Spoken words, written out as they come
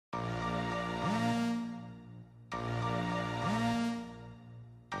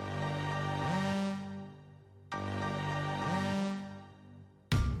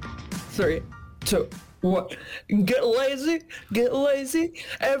3, 2, 1. Get lazy, get lazy.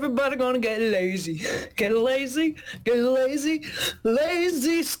 Everybody gonna get lazy. Get lazy, get lazy.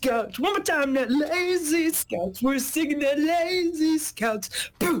 Lazy Scouts. One more time, that Lazy Scouts. We're singing that Lazy Scouts.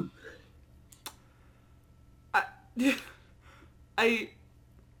 Boom.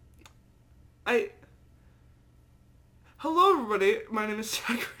 Hello everybody, my name is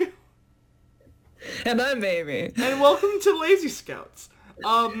Zachary. And I'm Amy. And welcome to Lazy Scouts.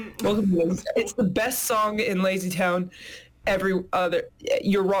 Welcome to Lazy. It's the best song in Lazy Town.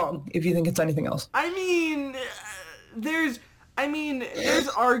 You're wrong if you think it's anything else. There's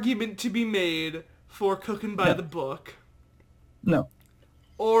argument to be made for Cooking by the Book. No.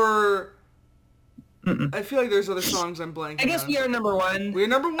 Or... I feel like there's other songs I'm blanking I guess on. We Are Number One. We Are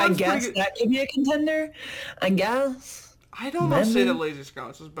Number One. I guess that could be a contender. I guess. I don't know. Say that Lazy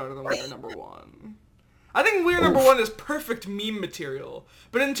Scouts is better than We Are Number One. I think We Are Number One is perfect meme material.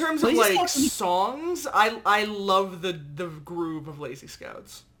 But in terms of like songs, I love the groove of Lazy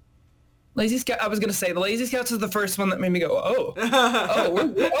Scouts. Lazy Scout. I was gonna say the Lazy Scouts is the first one that made me go, oh,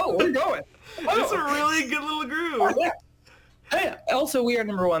 we're going. It's a really good little groove. Oh, yeah. Hey, also, We Are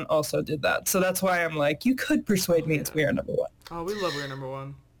Number One also did that. So that's why I'm like, you could persuade me it's We Are Number One. Oh, we love We Are Number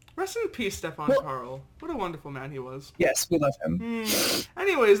One. Rest in peace, Stefan Carl. What a wonderful man he was. Yes, we love him.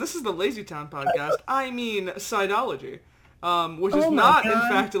 Anyways, this is the Lazy Town podcast. Sidology. Which is not, in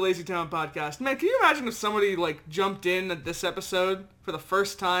fact, a Lazy Town podcast. Man, can you imagine if somebody, like, jumped in at this episode for the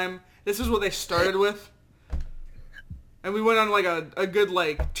first time? This is what they started with. And we went on, like, a good,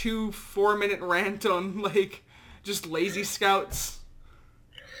 like, 2-4-minute rant on, like... just Lazy Scouts.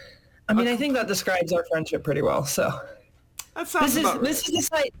 I mean, I think that describes our friendship pretty well. So that sounds about right.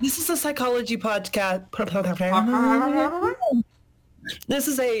 This is a psychology podcast. This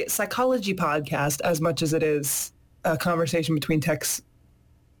is a psychology podcast as much as it is a conversation between Tech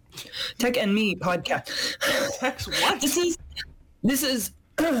and me podcast. Tech's what? This is.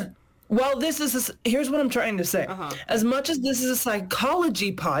 Well, here's what I'm trying to say. As much as this is a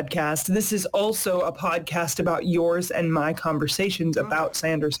psychology podcast, this is also a podcast about yours and my conversations about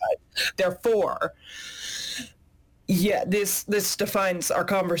Sanderside. Therefore, yeah, this defines our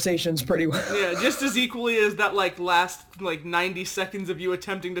conversations pretty well. Yeah, just as equally as that last 90 seconds of you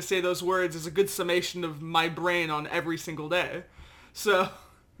attempting to say those words is a good summation of my brain on every single day. So,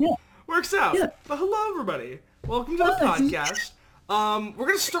 yeah, works out. Yeah. But hello, everybody. Welcome to the podcast. We're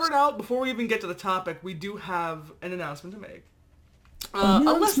going to start out, before we even get to the topic, we do have an announcement to make.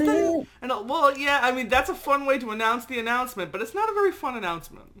 That's a fun way to announce the announcement, but it's not a very fun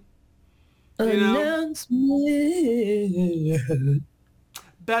announcement. Announcement.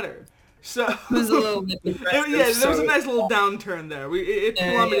 Better. So, it was a little bit depressive. There was a nice little downturn there. It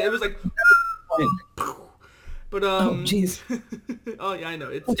plummeted. Yeah. It was like... But, oh, jeez. Oh, yeah, I know.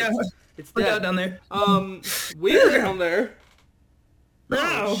 It's we're down there. We're down there.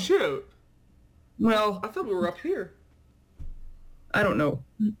 Oh, shoot. Well, I thought we were up here. I don't know.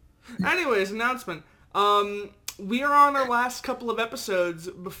 Anyways, announcement. We are on our last couple of episodes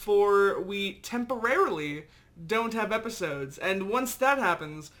before we temporarily don't have episodes. And once that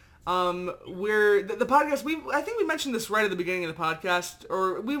happens, the podcast, I think we mentioned this right at the beginning of the podcast,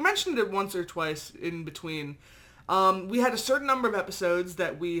 or we mentioned it once or twice in between. We had a certain number of episodes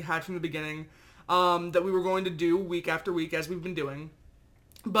that we had from the beginning, that we were going to do week after week as we've been doing.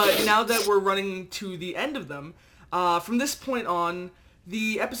 But now that we're running to the end of them, from this point on,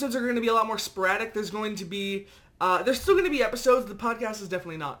 the episodes are going to be a lot more sporadic. There's still going to be episodes. The podcast is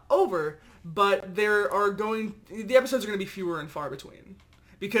definitely not over, but the episodes are going to be fewer and far between.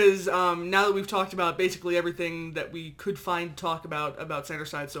 Because now that we've talked about basically everything that we could find to talk about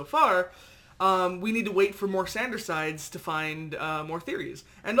Sanderside so far, we need to wait for more Sandersides to find more theories.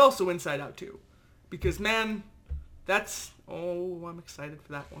 And also Inside Out too. Because, man, I'm excited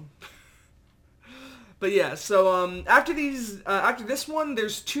for that one. But yeah, so after this one,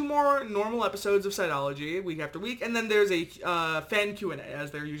 there's 2 more normal episodes of Sidology, week after week, and then there's a fan Q&A,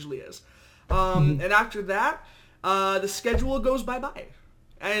 as there usually is. And after that, the schedule goes bye-bye.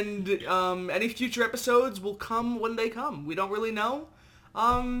 And any future episodes will come when they come. We don't really know.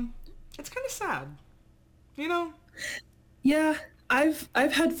 It's kind of sad, you know? Yeah, I've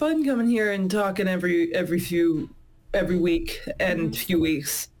had fun coming here and talking every week and few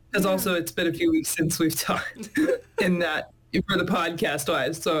weeks. Because also it's been a few weeks since we've talked in that for the podcast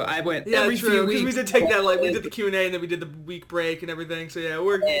wise. So I went every few weeks. Because we did take that, we did the Q&A and then we did the week break and everything. So yeah,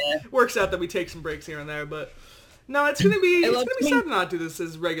 it works out that we take some breaks here and there. But no, it's gonna be sad to not do this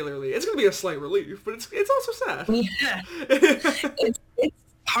as regularly. It's gonna be a slight relief, but it's also sad. Yeah. it's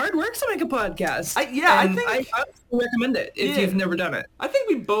hard work to make a podcast. I think I recommend it if you've never done it. I think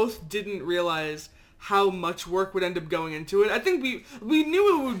we both didn't realize how much work would end up going into it. I think we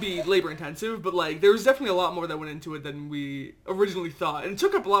knew it would be labor intensive, but like there was definitely a lot more that went into it than we originally thought, and it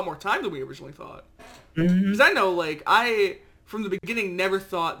took up a lot more time than we originally thought. Because I know, like, I from the beginning never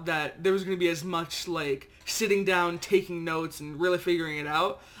thought that there was going to be as much like sitting down, taking notes, and really figuring it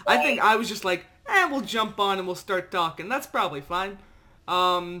out. I think I was just like, we'll jump on and we'll start talking. That's probably fine.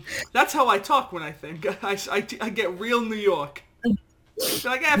 That's how I talk when I think. I get real New York.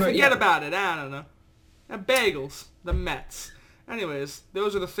 Like, forget about it. I don't know. Bagels, the Mets. Anyways,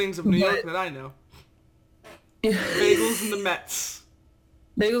 those are the things of New York that I know. Bagels and the Mets.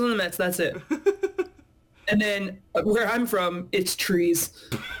 Bagels and the Mets, that's it. And then, where I'm from, it's trees.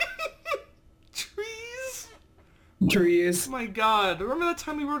 Trees? Trees. Oh my god. Remember that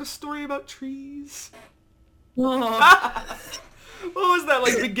time we wrote a story about trees? Oh. What was that,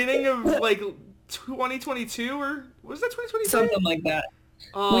 like, beginning of, like, 2022, or was that 2022? Something like that.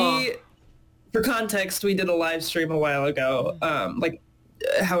 For context, we did a live stream a while ago, like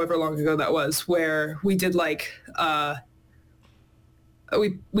however long ago that was, where we did like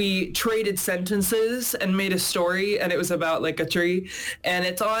we traded sentences and made a story, and it was about like a tree, and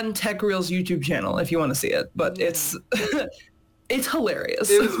it's on Tech Real's YouTube channel if you want to see it. But it's hilarious.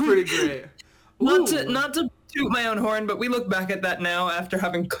 It was pretty great. Not to toot my own horn, but we look back at that now after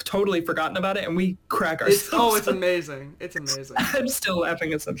having totally forgotten about it, and we crack ourselves. It's amazing. It's amazing. I'm still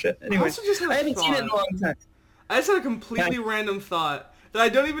laughing at some shit. Anyway, I haven't seen it in a long time. I just had a completely random thought that I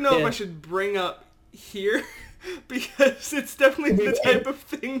don't even know if I should bring up here, because it's definitely the type of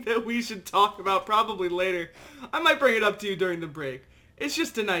thing that we should talk about probably later. I might bring it up to you during the break. It's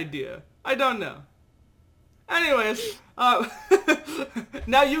just an idea. I don't know. Anyways,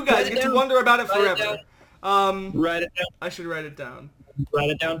 now you guys get to wonder about it forever. Write it down. I should write it down.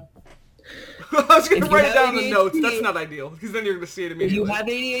 Write it down. I was going to write it down in the notes. That's not ideal, because then you're going to see it immediately. If you have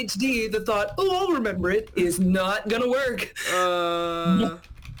ADHD, the thought, I'll remember it, is not going to work.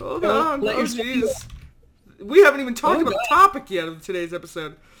 Hold on. Oh, jeez. We haven't even talked about the topic yet of today's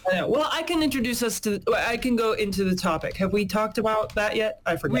episode. I know. Well, I can introduce us to... I can go into the topic. Have we talked about that yet?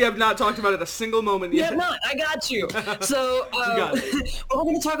 I forget. We have not talked about it a single moment yet. We have not. I got you. So, what we're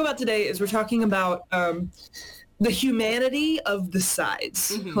going to talk about today is we're talking about the humanity of the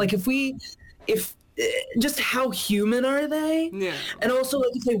sides. Mm-hmm. Like, if just how human are they? Yeah. And also,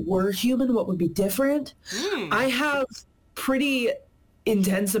 like, if they were human, what would be different? I have pretty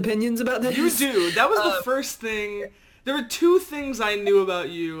intense opinions about this. You do. That was the first thing... There were two things I knew about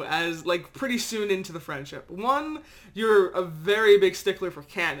you as, like, pretty soon into the friendship. One, you're a very big stickler for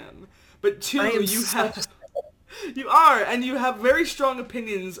canon. But two, you are, and you have very strong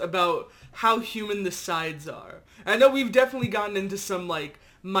opinions about how human the sides are. And I know we've definitely gotten into some, like,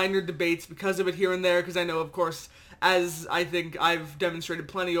 minor debates because of it here and there, because I know, of course, as I think I've demonstrated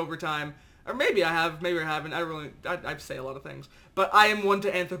plenty over time, or maybe I have, maybe I haven't, I say a lot of things, but I am one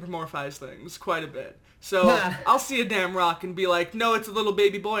to anthropomorphize things quite a bit. So I'll see a damn rock and be like, no, it's a little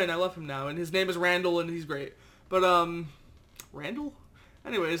baby boy and I love him now, and his name is Randall and he's great. But, Randall?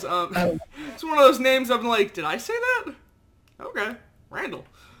 Anyways, it's one of those names I'm like, did I say that? Okay, Randall.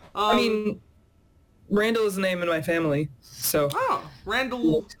 I mean, Randall is a name in my family, so... Oh,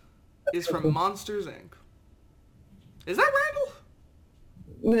 Randall is from Monsters, Inc. Is that Randall?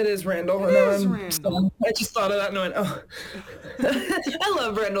 It is Randall. It is Randall. I just thought of that and went, oh. I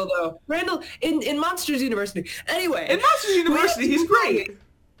love Randall, though. Randall, in Monsters University. Anyway. In Monsters University, he's great.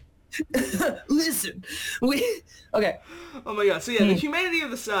 Listen. Okay. Oh my god. So yeah, the humanity of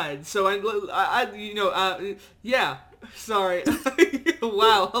the side. So yeah. Sorry.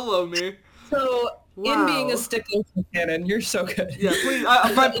 Wow. Hello, me. So, in being a stickler for canon, you're so good. Yeah, please.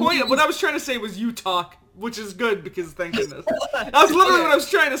 My point, what I was trying to say was you talk, which is good because thank goodness. That's literally what I was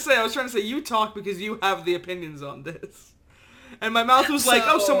trying to say. I was trying to say you talk because you have the opinions on this. And my mouth was like,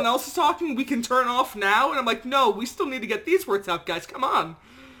 oh, someone else is talking? We can turn off now? And I'm like, no, we still need to get these words out, guys. Come on.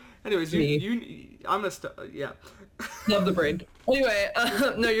 Anyways, I'm gonna yeah. Love the brain. Anyway,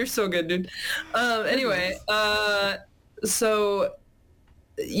 no, you're so good, dude. Anyway, so,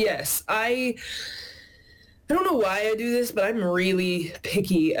 yes, I don't know why I do this, but I'm really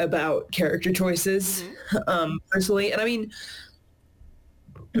picky about character choices, personally. And I mean,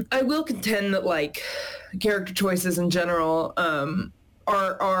 I will contend that, like, character choices in general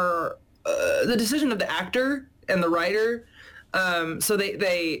are the decision of the actor and the writer. So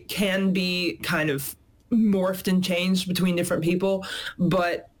they can be kind of morphed and changed between different people.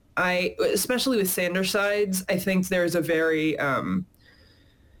 But especially with Sander sides, I think there's a very, I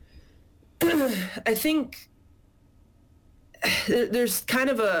think there's kind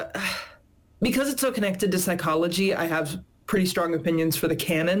of because it's so connected to psychology, I have pretty strong opinions for the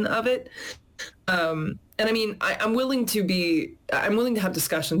canon of it. And I mean, I'm willing to have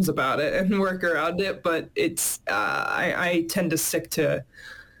discussions about it and work around it, but I tend to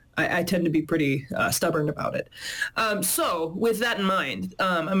be pretty stubborn about it. So with that in mind,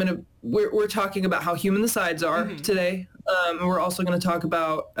 we're talking about how human the sides are today. We're also going to talk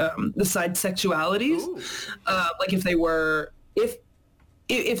about the side sexualities, like if they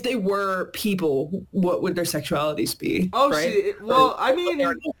were people, what would their sexualities be? Oh, right? see, well, I mean,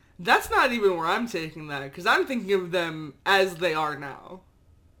 that's not even where I'm taking that, because I'm thinking of them as they are now.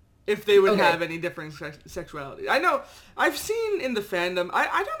 If they would have any different sexuality. I know, I've seen in the fandom, I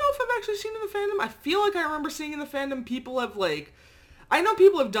don't know if I've actually seen in the fandom, I feel like I remember seeing in the fandom people have, like, I know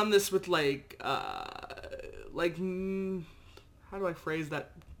people have done this with, like, how do I phrase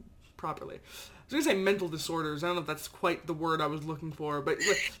that properly? I was going to say mental disorders. I don't know if that's quite the word I was looking for, but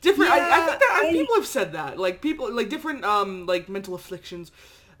like, different, yeah, I think that people have said that. Like, people, like, different, like, mental afflictions.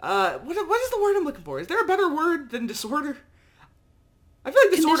 What is the word I'm looking for? Is there a better word than disorder? I feel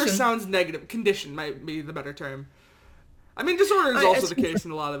like disorder sounds negative. Condition might be the better term. I mean, disorder is also the case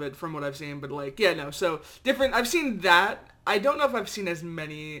in a lot of it, from what I've seen, but, like, yeah, no, so, different, I've seen that. I don't know if I've seen as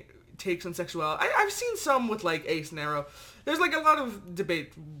many takes on sexuality. I've seen some with, like, Ace and Arrow. There's, like, a lot of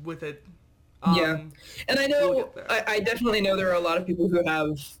debate with it. Yeah, and I know, I definitely know there are a lot of people who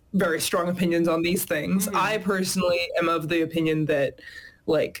have very strong opinions on these things. I personally am of the opinion that,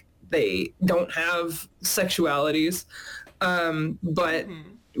 like, they don't have sexualities, but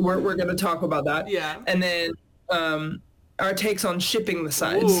we're going to talk about that. Yeah. And then our takes on shipping the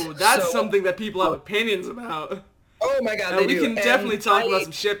sides. Ooh, that's something that people have opinions about. Oh my god, they we do. can definitely talk about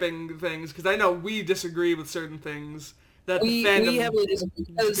some shipping things, because I know we disagree with certain things. We heavily disagree,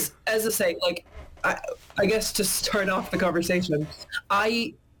 because, as I say, like, I guess to start off the conversation,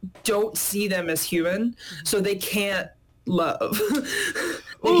 I don't see them as human, so they can't love.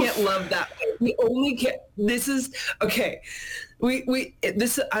 They can't love that way. We only can. This is okay.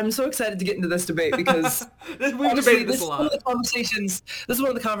 I'm so excited to get into this debate, because we've debated this a lot. This is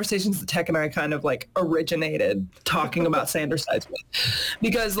one of the conversations that Tech and I kind of, like, originated talking about Sander sides with,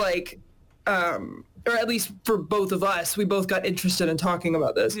 because, like, or at least for both of us, we both got interested in talking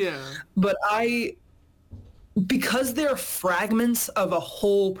about this. Yeah. But because they're fragments of a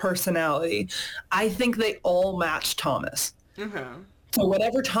whole personality, I think they all match Thomas. Okay. So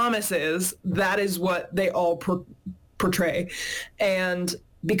whatever Thomas is, that is what they all portray. And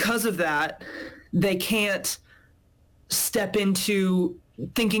because of that, they can't step into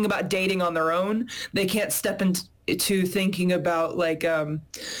thinking about dating on their own. They can't step into thinking about, like,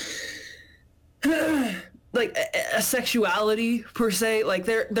 like a sexuality per se. Like,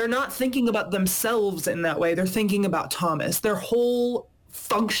 they're not thinking about themselves in that way. They're thinking about Thomas. Their whole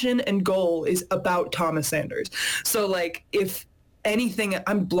function and goal is about Thomas Sanders. So, like, if anything,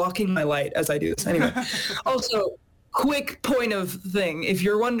 I'm blocking my light as I do this anyway. Also, quick point of thing, if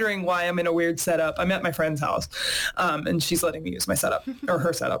you're wondering why I'm in a weird setup, I'm at my friend's house, and she's letting me use my setup, or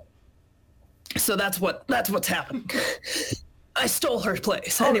her setup. So that's what's happening. I stole her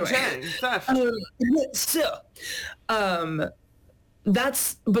place. Anyway,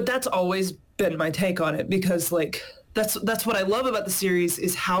 that's always been my take on it, because, like, that's what I love about the series,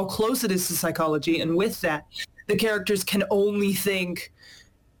 is how close it is to psychology, and with that, the characters can only think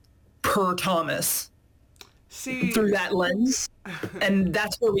per Thomas. See, through that lens, and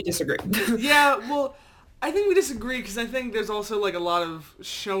that's where we disagree. Yeah, well, I think we disagree, because I think there's also, like, a lot of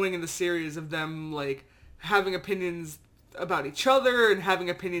showing in the series of them, like, having opinions about each other and having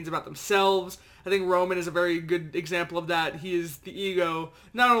opinions about themselves. I think Roman is a very good example of that. He is the ego,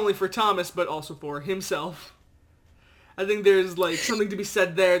 not only for Thomas, but also for himself. I think there's, like, something to be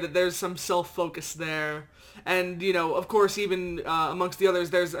said there, that there's some self-focus there. And, you know, of course, even amongst the others,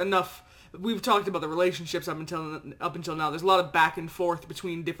 there's enough. We've talked about the relationships up until now. There's a lot of back and forth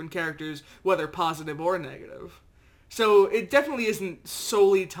between different characters, whether positive or negative. So it definitely isn't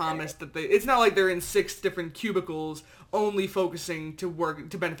solely Thomas that it's not like they're in 6 different cubicles only focusing to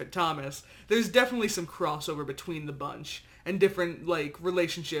benefit Thomas. There's definitely some crossover between the bunch and different, like,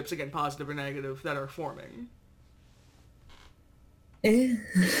 relationships, again, positive or negative, that are forming. See,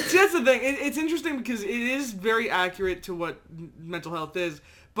 that's the thing. It's interesting, because it is very accurate to what mental health is,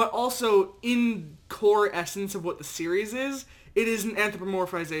 but also in core essence of what the series is, it is an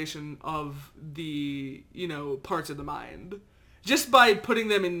anthropomorphization of the, you know, parts of the mind. Just by putting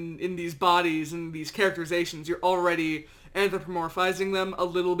them in these bodies and these characterizations, you're already anthropomorphizing them a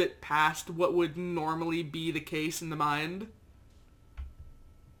little bit past what would normally be the case in the mind.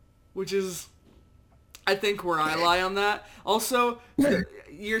 Which is, I think where I lie on that. Also,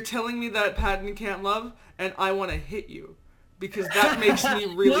 you're telling me that Patton can't love, and I want to hit you. Because that makes me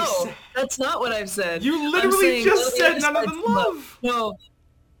really sad. No, that's not what I've said. You literally just said none of them love. No.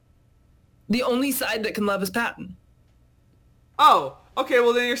 The only side that can love is Patton. Oh, okay,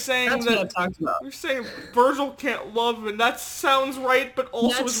 well then you're saying that's that... That's what I'm talking about. You're saying Virgil can't love, and that sounds right, but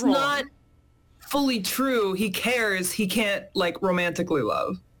also is wrong. That's not fully true. He cares. He can't, like, romantically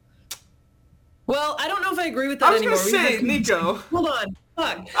love. Well, I don't know if I agree with that anymore. I was gonna say, Nico. Hold on.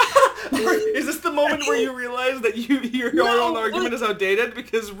 Fuck. Is this the moment where you realize that your own argument is outdated?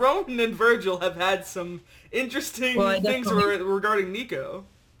 Because Roman and Virgil have had some interesting things regarding Nico.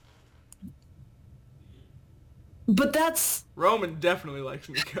 But that's... Roman definitely likes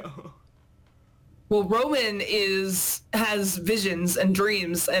Nico. Well, Roman has visions and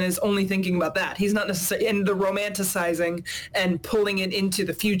dreams and is only thinking about that. He's not necessarily in the romanticizing and pulling it into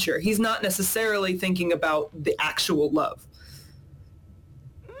the future. He's not necessarily thinking about the actual love.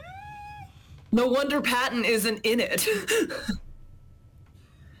 No wonder Patton isn't in it.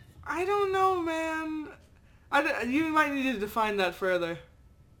 I don't know, man. You might need to define that further.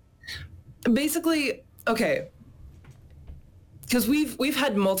 Basically, okay. Because we've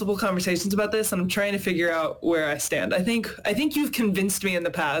had multiple conversations about this, and I'm trying to figure out where I stand. I think you've convinced me in the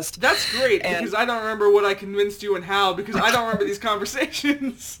past. That's great, because I don't remember what I convinced you and how, because I don't remember these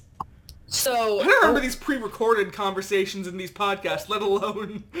conversations. So I don't remember these pre-recorded conversations in these podcasts, let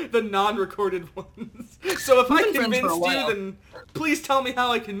alone the non-recorded ones. So if I convinced you, then please tell me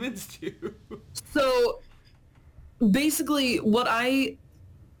how I convinced you. So basically, what I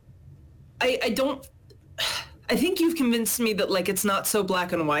don't... I think you've convinced me that, like, it's not so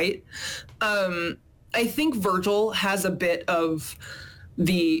black and white. I think Virgil has a bit of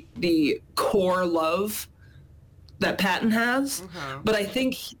the core love that Patton has, but I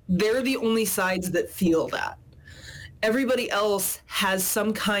think they're the only sides that feel that. Everybody else has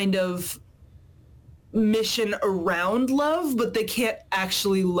some kind of mission around love, but they can't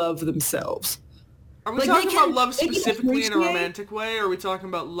actually love themselves. Are we talking about love specifically in a romantic way, or are we talking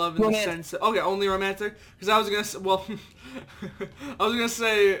about love in the sense of... Okay, only romantic? Because I was going to say... Well, I was going to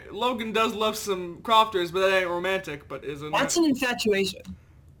say Logan does love some crofters, but that ain't romantic, but isn't... That's an infatuation.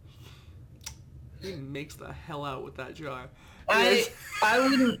 He makes the hell out with that jar. I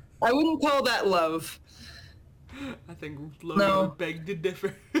wouldn't call that love. I think Logan would beg to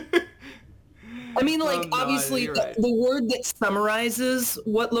differ. I mean, like, obviously, the word that summarizes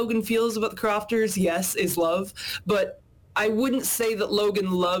what Logan feels about the Crofters, yes, is love. But I wouldn't say that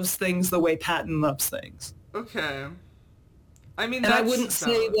Logan loves things the way Patton loves things. Okay. I mean, and I wouldn't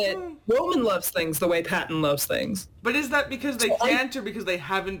say that Roman loves things the way Patton loves things. But is that because they can't, or because they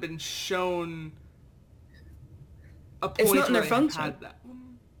haven't been shown a point it's not in their where function. Had that?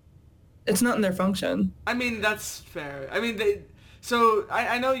 It's not in their function. I mean, that's fair. I mean, So,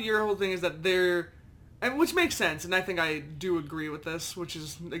 I know your whole thing is that they're... And which makes sense, and I think I do agree with this, which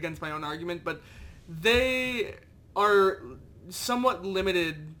is against my own argument, but they are somewhat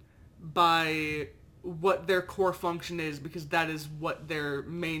limited by what their core function is, because that is what their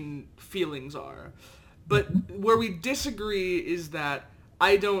main feelings are. But where we disagree is that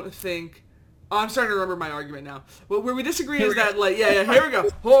I don't think... Oh, I'm starting to remember my argument now. Well, where we disagree is that, like, here we go.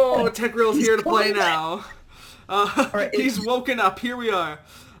 Oh, Tech Real's here to play now. He's woken up. Here we are.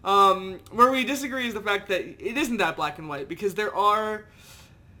 Where we disagree is the fact that it isn't that black and white, because there are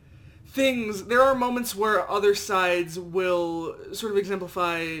moments where other sides will sort of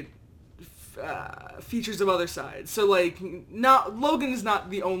exemplify features of other sides. So, like, Logan is not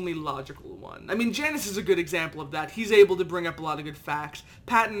the only logical one. I mean, Janice is a good example of that. He's able to bring up a lot of good facts.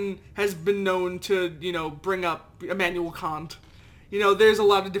 Patton has been known to, bring up Immanuel Kant. There's a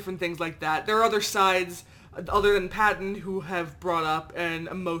lot of different things like that. There are other sides other than Patton who have brought up an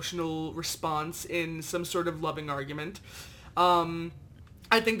emotional response in some sort of loving argument. I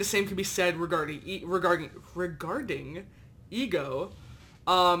think the same can be said regarding ego.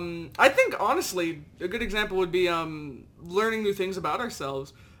 I think, honestly, a good example would be learning new things about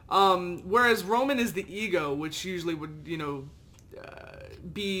ourselves. Whereas Roman is the ego, which usually would,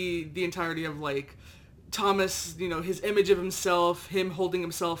 be the entirety of, like, Thomas, his image of himself, him holding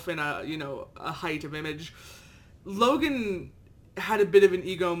himself in a height of image. Logan had a bit of an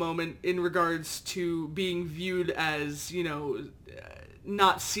ego moment in regards to being viewed as,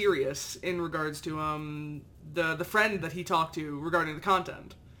 not serious in regards to the friend that he talked to regarding the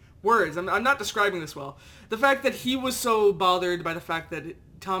content. Words. I'm not describing this well. The fact that he was so bothered by the fact that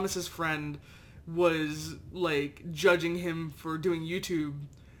Thomas's friend was, like, judging him for doing YouTube,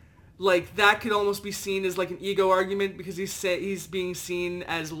 like, that could almost be seen as, like, an ego argument, because he's being seen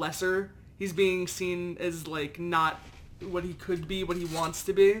as lesser. He's being seen as, like, not what he could be, what he wants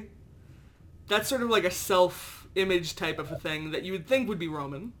to be. That's sort of like a self-image type of a thing that you would think would be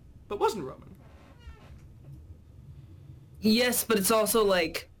Roman, but wasn't Roman. Yes, but it's also,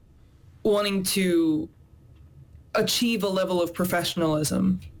 like, wanting to achieve a level of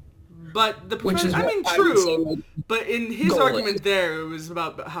professionalism. But the Which is I mean, what I would say, true, like, but in his goal argument is. there, it was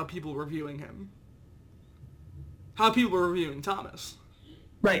about how people were viewing him. How people were viewing Thomas.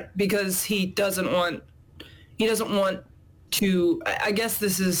 Right, because he doesn't want to, I guess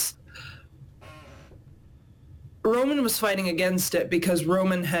this is, Roman was fighting against it because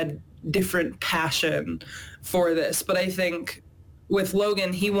Roman had different passion for this, but I think with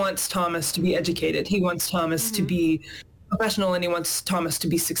Logan, he wants Thomas to be educated. He wants Thomas to be professional, and he wants Thomas to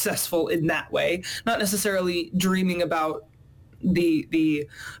be successful in that way, not necessarily dreaming about the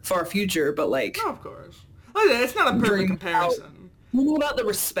far future, but like, Oh, of course. It's not a perfect dreaming comparison. about the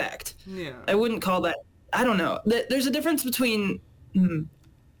respect. Yeah. I wouldn't call that, I don't know. There's a difference between,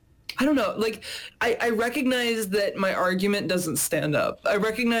 I don't know, like, I recognize that my argument doesn't stand up. I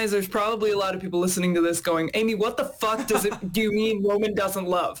recognize there's probably a lot of people listening to this going, Amy, what the fuck do you mean Roman doesn't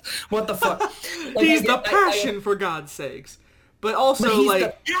love? What the fuck? Like, He's the passion, for God's sakes. But also, but he's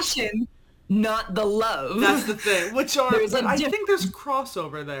like... the passion, not the love. That's the thing. Which are... There's a I think there's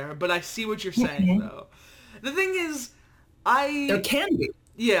crossover there, but I see what you're saying, though. The thing is, There can be.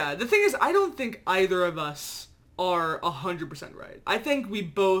 Yeah, the thing is, I don't think either of us are 100% right. I think we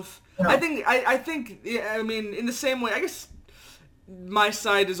both... No. I think, yeah, I mean, in the same way, I guess my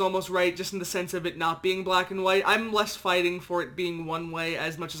side is almost right just in the sense of it not being black and white. I'm less fighting for it being one way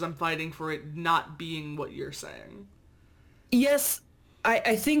as much as I'm fighting for it not being what you're saying. Yes,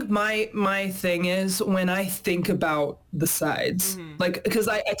 I think my thing is when I think about the sides, like, because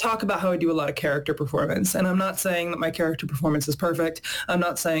I talk about how I do a lot of character performance, and I'm not saying that my character performance is perfect. I'm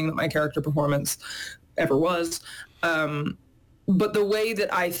not saying that my character performance ever was. But the way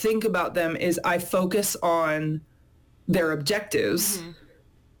that I think about them is I focus on their objectives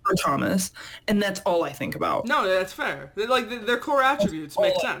for Thomas, and that's all I think about. No, that's fair. Like, their core attributes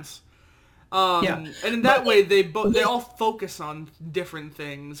make sense. Yeah. And in that way, they all focus on different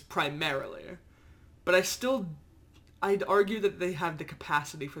things primarily. But I'd argue that they have the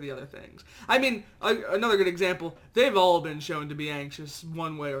capacity for the other things. I mean, another good example, they've all been shown to be anxious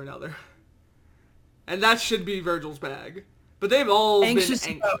one way or another. And that should be Virgil's bag. But they've all been anxious.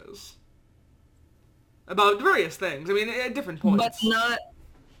 About various things. I mean, at different points.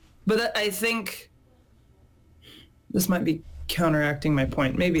 But I think this might be counteracting my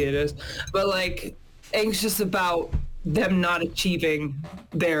point. Maybe it is. But, like, anxious about them not achieving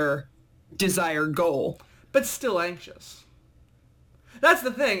their desired goal. But still anxious. That's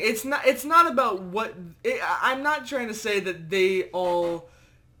the thing. It's not about what... I'm not trying to say that they all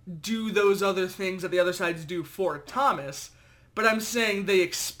do those other things that the other sides do for Thomas, but I'm saying they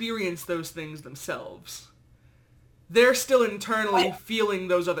experience those things themselves. They're still internally feeling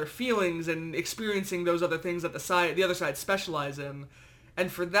those other feelings and experiencing those other things that the other side specialize in. And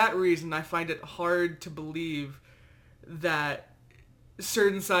for that reason, I find it hard to believe that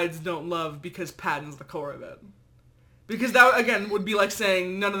certain sides don't love because Patton's the core of it. Because that, again, would be like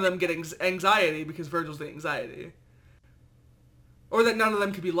saying none of them get anxiety because Virgil's the anxiety. Or that none of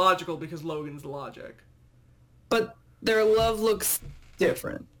them could be logical because Logan's the logic. But their love looks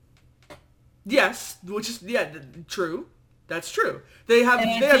different. Yes, which is, true. That's true. They have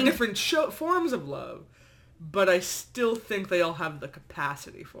different forms of love, but I still think they all have the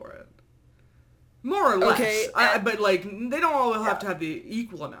capacity for it. More or less. Okay. But, like, they don't all have to have the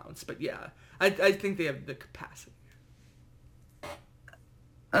equal amounts, but yeah. I think they have the capacity.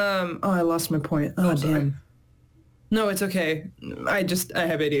 I lost my point. Oh, damn. No, it's okay. I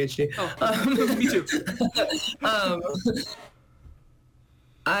have ADHD. Oh, me too.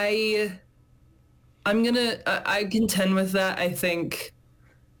 I contend with that. I think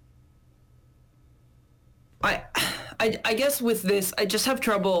I guess with this, I just have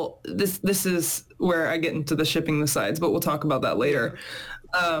trouble. This is where I get into the shipping the sides, but we'll talk about that later.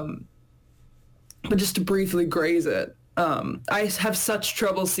 But just to briefly graze it, I have such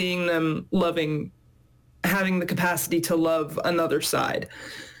trouble seeing them having the capacity to love another side,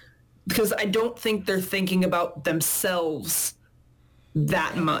 because I don't think they're thinking about themselves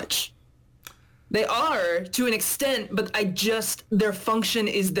that much. They are to an extent, but their function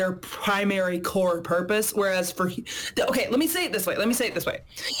is their primary core purpose. Whereas okay, let me say it this way.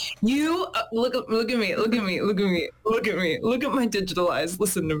 You look at me. Look at my digital eyes.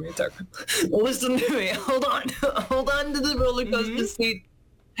 Listen to me, Tucker. Listen to me. Hold on to the roller coaster seat.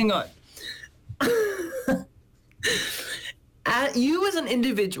 Hang on. You as an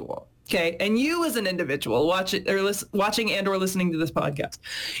individual Okay, and you as an individual watching and or listening to this podcast,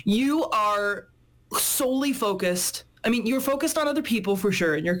 you are solely focused. I mean, you're focused on other people for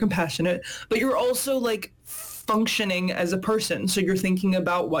sure, and you're compassionate, but you're also like functioning as a person. So you're thinking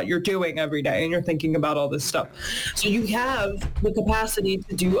about what you're doing every day, and you're thinking about all this stuff. So you have the capacity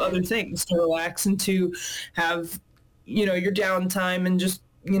to do other things, to relax, and to have, your downtime, and just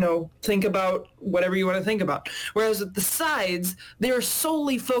think about whatever you want to think about. Whereas at the sides, they are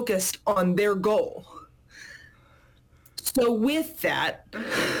solely focused on their goal. So with that,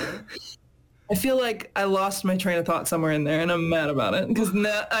 I feel like I lost my train of thought somewhere in there, and I'm mad about it because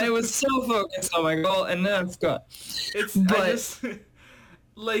I was so focused on my goal, and now it's gone.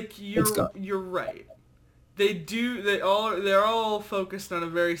 You're right. They're all focused on a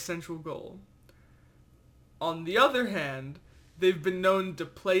very central goal. On the other hand, they've been known to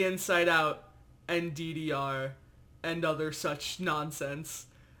play Inside Out and DDR and other such nonsense.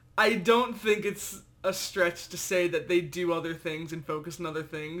 I don't think it's a stretch to say that they do other things and focus on other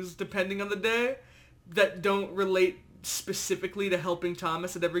things, depending on the day, that don't relate specifically to helping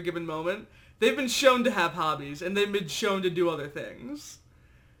Thomas at every given moment. They've been shown to have hobbies, and they've been shown to do other things.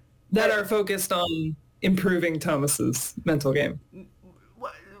 That are focused on improving Thomas's mental game.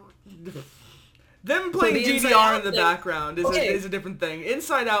 Them playing DDR in the background is a different thing.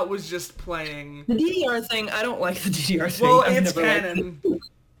 Inside Out was just playing... The DDR thing, I don't like the DDR thing. Well, it's canon.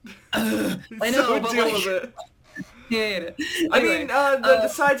 I know, so but deal like... with it. Yeah. I mean, the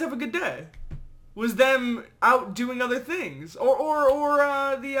sides have a good day. Was them out doing other things. Or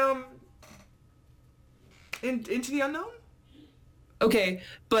Into the Unknown? Okay,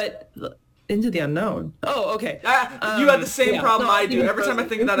 but... Into the Unknown. Oh, okay. You had the same problem I do. Every time I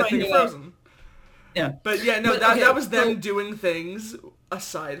think of that, I think of Frozen. Yeah. But yeah, no, that was them doing things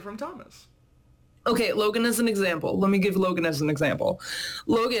aside from Thomas. Okay, Logan as an example. Let me give Logan as an example.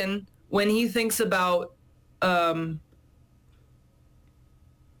 Logan, when he thinks about... If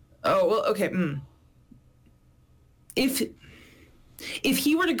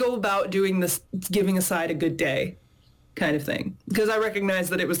he were to go about doing this, giving a side a good day kind of thing, because I recognize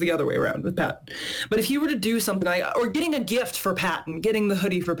that it was the other way around with Patton. But if he were to do something like, or getting a gift for Patton, getting the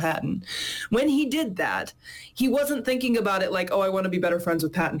hoodie for Patton, when he did that, he wasn't thinking about it like, oh, I want to be better friends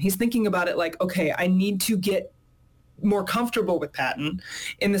with Patton. He's thinking about it like, okay, I need to get more comfortable with Patton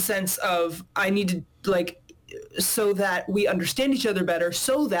in the sense of I need to, like, so that we understand each other better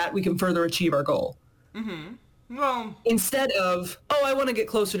so that we can further achieve our goal. Mm-hmm. Well, instead of, oh, I want to get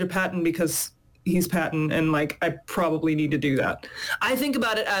closer to Patton because he's Patton and like I probably need to do that. I think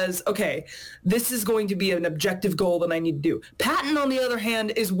about it as, okay, this is going to be an objective goal that I need to do. Patton, on the other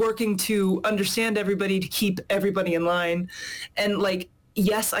hand, is working to understand everybody, to keep everybody in line. And like,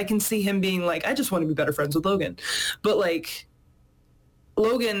 yes, I can see him being like, I just want to be better friends with Logan. But like,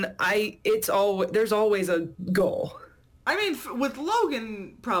 Logan, there's always a goal. I mean, with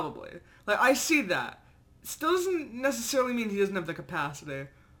Logan, probably. Like, I see that. Still doesn't necessarily mean he doesn't have the capacity,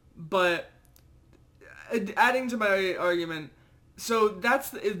 but adding to my argument, so that's,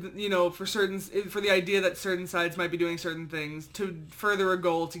 for the idea that certain sides might be doing certain things to further a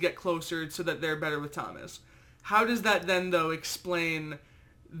goal to get closer so that they're better with Thomas. How does that then, though, explain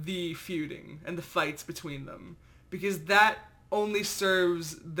the feuding and the fights between them? Because that only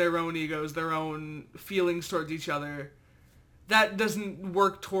serves their own egos, their own feelings towards each other. That doesn't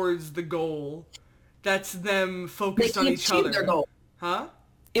work towards the goal. That's them focused on each other. Their goal. Huh?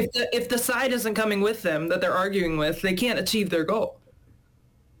 If the side isn't coming with them that they're arguing with, they can't achieve their goal.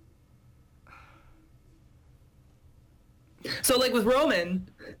 So like with Roman,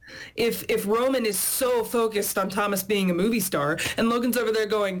 if Roman is so focused on Thomas being a movie star and Logan's over there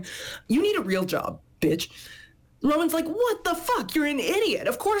going, you need a real job, bitch. Roman's like, what the fuck? You're an idiot.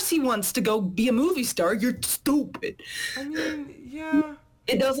 Of course he wants to go be a movie star. You're stupid. I mean, yeah.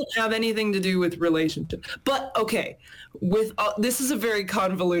 It doesn't have anything to do with relationship. But, okay, this is a very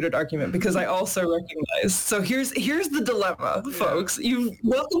convoluted argument because I also recognize. So here's the dilemma, folks.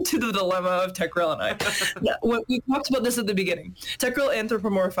 Welcome to the dilemma of Tekril and I. We talked about this at the beginning. Tekril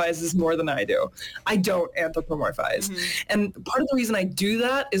anthropomorphizes more than I do. I don't anthropomorphize. Mm-hmm. And part of the reason I do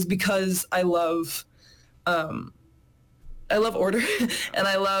that is because I love order and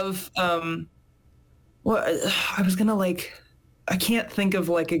I love I was gonna like, I can't think of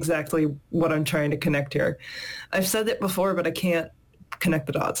like exactly what I'm trying to connect here. I've said it before, but I can't connect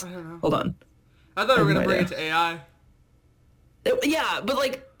the dots. I don't know. Hold on. I thought we were gonna bring it to AI. Yeah, but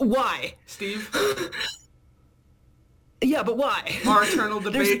like, why? Steve? Yeah, but why? Our eternal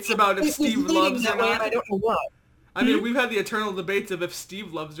debates about if Steve loves or not. I don't know why. I mean, we've had the eternal debates of if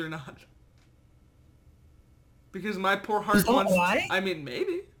Steve loves or not. Because my poor heart wants... Why? I mean,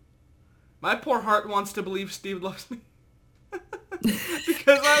 maybe. My poor heart wants to believe Steve loves me.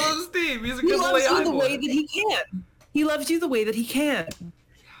 Because I love Steve. He's a good little AI boy. He loves you the way that he can. He loves you the way that he can.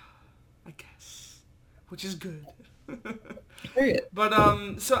 Yeah, I guess. Which is good. Period. But,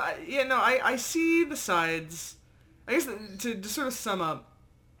 so, I see the sides. I guess to sort of sum up,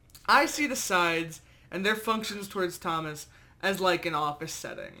 I see the sides and their functions towards Thomas as like an office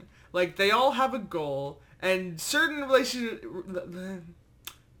setting. Like, they all have a goal, and certain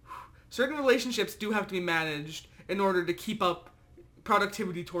relationships do have to be managed in order to keep up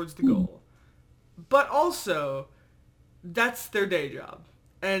productivity towards the goal. But also, that's their day job.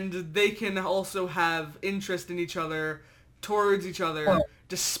 And they can also have interest in each other, towards each other,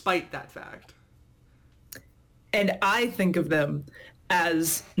 despite that fact. And I think of them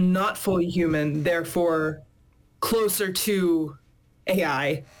as not fully human, therefore closer to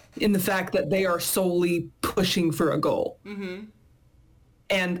AI, in the fact that they are solely pushing for a goal. Mm-hmm.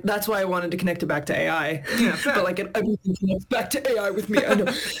 And that's why I wanted to connect it back to AI. Yeah, but like everything connects back to AI with me. I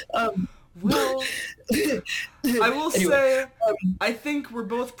know. Well, I will say, I think we're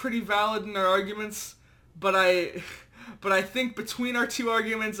both pretty valid in our arguments, but I think between our two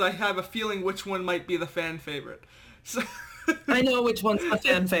arguments, I have a feeling which one might be the fan favorite. So I know which one's the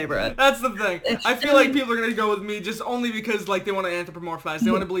fan favorite. That's the thing. I feel like people are going to go with me just only because like they want to anthropomorphize.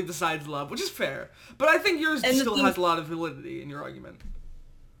 They want to believe the sides love, which is fair. But I think yours still has a lot of validity in your argument.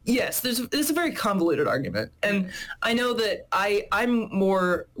 Yes, there's a very convoluted argument. And I know that I've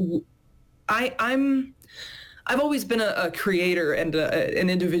always been a creator and an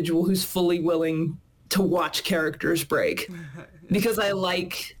individual who's fully willing to watch characters break because I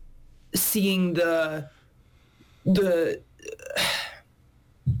like seeing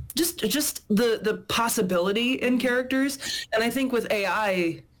just the possibility in characters. And I think with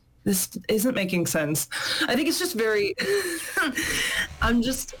AI, this isn't making sense. I think it's just very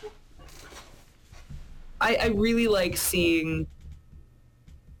I really like seeing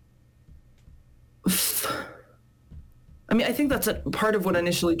I think that's a part of what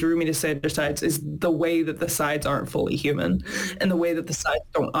initially drew me to Sander sides is the way that the sides aren't fully human and the way that the sides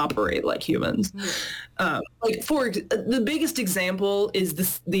don't operate like humans. Like the biggest example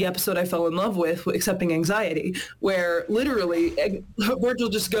is the episode I fell in love with, Accepting Anxiety, where literally Virgil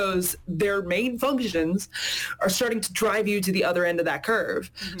just goes, their main functions are starting to drive you to the other end of that curve.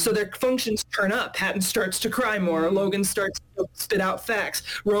 Mm-hmm. So their functions turn up. Patton starts to cry more. Mm-hmm. Logan starts to spit out facts.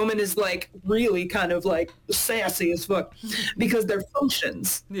 Roman is like really kind of like sassy as fuck. Because they're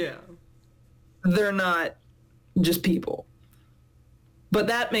functions. Yeah. They're not just people. But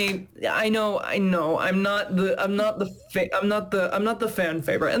that I know. I'm not the fan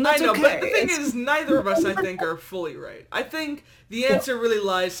favorite, and that's I know, okay. But the thing is, neither of us, I think, are fully right. I think the answer really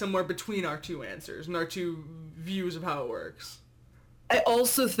lies somewhere between our two answers and our two views of how it works. I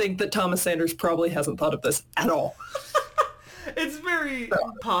also think that Thomas Sanders probably hasn't thought of this at all. It's very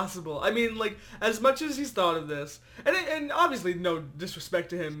possible. I mean, like, as much as he's thought of this, and obviously no disrespect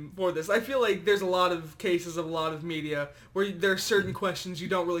to him for this, I feel like there's a lot of cases of a lot of media where there are certain questions you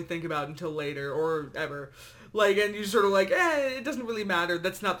don't really think about until later or ever. Like, and you're sort of like, it doesn't really matter.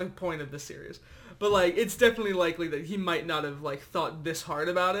 That's not the point of this series. But, like, it's definitely likely that he might not have, like, thought this hard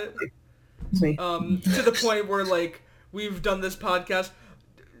about it. To the point where, like, we've done this podcast.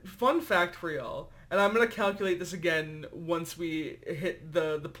 Fun fact for y'all. And I'm going to calculate this again once we hit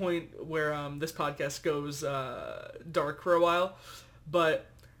the point where this podcast goes dark for a while. But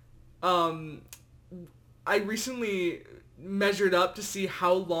I recently measured up to see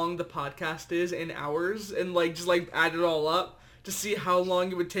how long the podcast is in hours and like just like add it all up to see how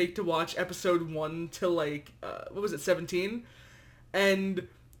long it would take to watch episode 1 to like, 17? And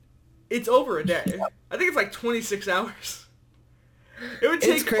it's over a day. I think it's like 26 hours. It would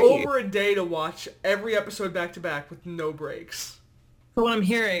take over a day to watch every episode back to back with no breaks. So what I'm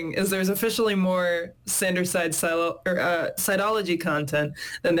hearing is there's officially more Sanders Sides Sideology content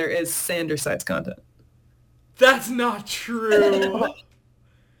than there is Sanders Sides content. That's not true.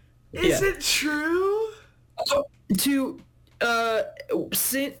 Is it true?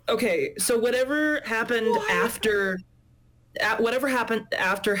 Okay, so whatever happened after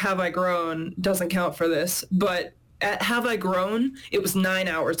Have I Grown doesn't count for this, but at Have I Grown, it was 9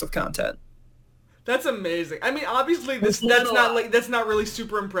 hours of content. That's amazing. I mean, obviously, that's not really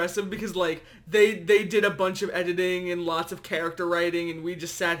super impressive because like they did a bunch of editing and lots of character writing, and we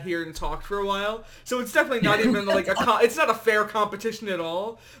just sat here and talked for a while. So it's definitely not even like it's not a fair competition at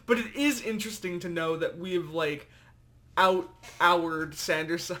all. But it is interesting to know that we've like out-houred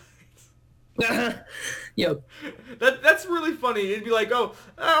Sanders Sides. Yep. That's really funny. It'd be like, oh,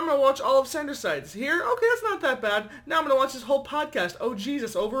 I'm gonna watch all of Sander's sides here. Okay, that's not that bad. Now I'm gonna watch this whole podcast. Oh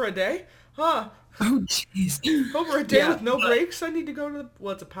Jesus, over a day? Huh? Oh, jeez. Over a day Yeah, with no but breaks? I need to go to the...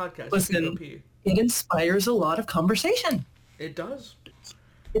 Well, it's a podcast. You can go listen, pee. it inspires a lot of conversation. It does.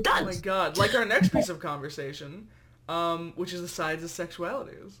 It Oh my does. god. Like our next piece of conversation, which is the sides of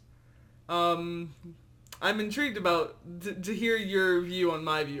sexualities. Um, I'm intrigued about to hear your view on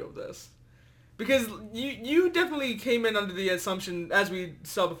my view of this. Because you definitely came in under the assumption, as we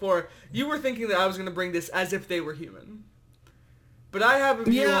saw before, you were thinking that I was going to bring this as if they were human. But I have a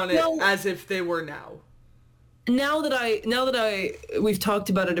view Yeah, on it well, as if they were now. We've talked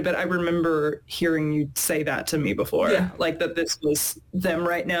about it a bit. I remember hearing you say that to me before, Yeah. like that this was them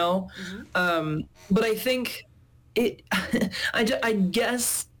right now. But I think it, I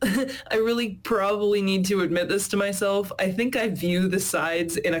guess I really probably need to admit this to myself. I think I view the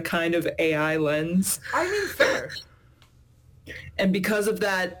sides in a kind of AI lens. I mean, fair. And because of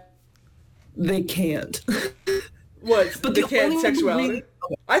that, they can't. What? But They the can't only one who sexuality? really,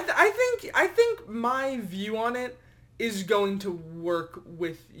 I think my view on it is going to work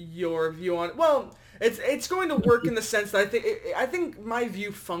with your view on it. Well, it's going to work in the sense that I think my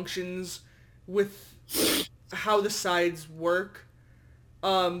view functions with how the sides work.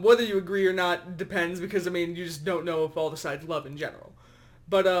 Whether you agree or not depends, because I mean you just don't know if all the sides love in general.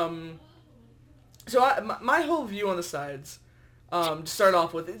 But my whole view on the sides, to start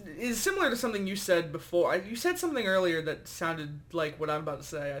off with, is similar to something you said before. You said something earlier that sounded like what I'm about to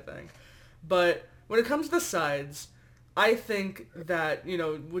say, I think. But when it comes to the sides, I think that,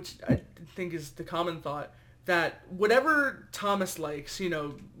 which I think is the common thought, that whatever Thomas likes,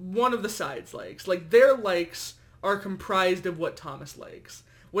 one of the sides likes. Like, their likes are comprised of what Thomas likes.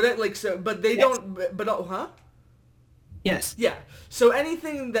 But they don't, huh? yes. Yeah. So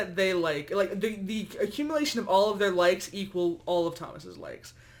anything that they like the accumulation of all of their likes equal all of Thomas's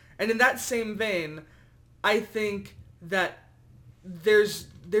likes. And in that same vein, I think that there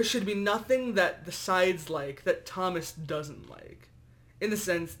should be nothing that the sides like that Thomas doesn't like. In the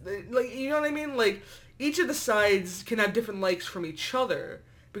sense that, like, you know what I mean? Like, each of the sides can have different likes from each other,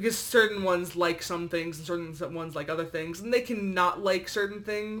 because certain ones like some things and certain ones like other things, and they can not like certain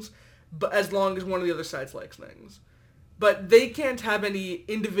things, but as long as one of the other sides likes things. But they can't have any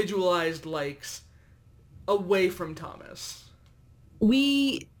individualized likes away from Thomas.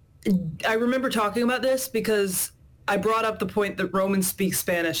 I remember talking about this because I brought up the point that Roman speaks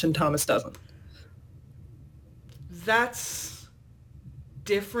Spanish and Thomas doesn't. That's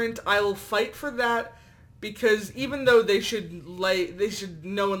different. I will fight for that, because even though they should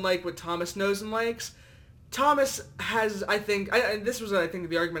know and like what Thomas knows and likes, Thomas has, I think, this was, I think,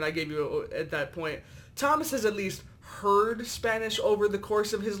 the argument I gave you at that point. Thomas has at least heard Spanish over the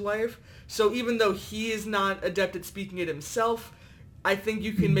course of his life, so even though he is not adept at speaking it himself, I think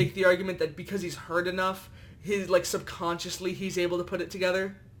you can make the argument that because he's heard enough, subconsciously he's able to put it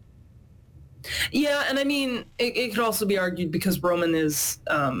together. Yeah, and I mean, it could also be argued because Roman is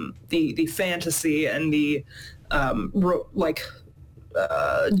the fantasy and the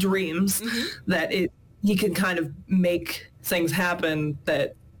dreams, that he can kind of make things happen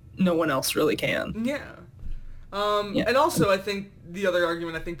that no one else really can. Yeah. And also, I think the other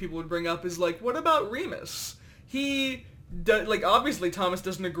argument I think people would bring up is, like, what about Remus? Obviously Thomas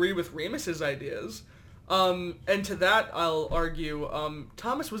doesn't agree with Remus's ideas. And to that, I'll argue,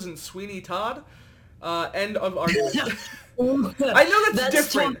 Thomas was in Sweeney Todd. End of argument. I know that's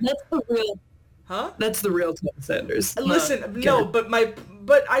different. That's the real... Huh? That's the real Thomas Sanders. Listen, no, but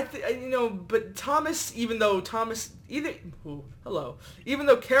Thomas, even though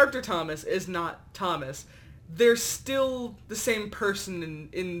character Thomas is not Thomas, they're still the same person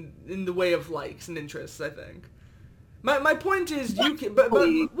in the way of likes and interests, I think. My point is you can,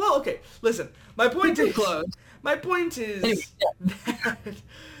 well, okay, listen. My point is that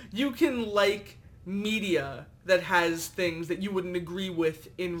you can like media that has things that you wouldn't agree with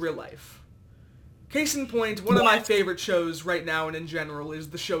in real life. Case in point, one of my favorite shows right now and in general is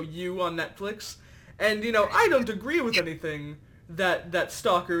the show You on Netflix. And, I don't agree with anything that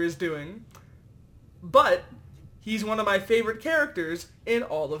Stalker is doing, but he's one of my favorite characters in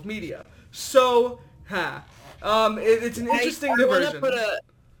all of media. So, it's an interesting diversion.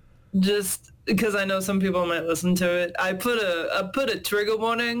 Just because I know some people might listen to it, I put a trigger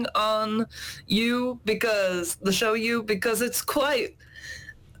warning on You, because the show You, because it's quite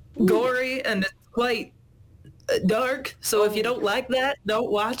gory and it's quite dark. So if you don't like that,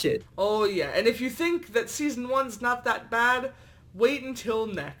 don't watch it. Oh yeah, and if you think that season 1's not that bad, wait until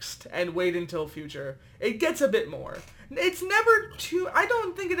next and wait until future. It gets a bit more. It's never too... I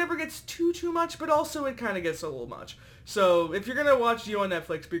don't think it ever gets too much, but also it kind of gets a little much. So if you're going to watch You on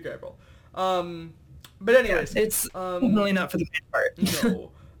Netflix, be careful. But anyways. Yeah, it's really not for the main part.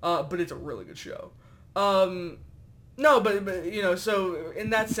 No. But it's a really good show. No, but you know, so in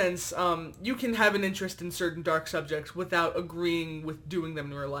that sense, you can have an interest in certain dark subjects without agreeing with doing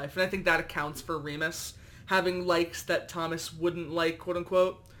them in real life. And I think that accounts for Remus having likes that Thomas wouldn't like, quote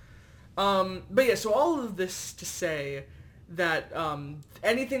unquote. But yeah, so all of this to say that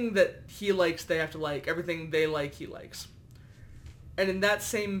anything that he likes, they have to like. Everything they like, he likes. And in that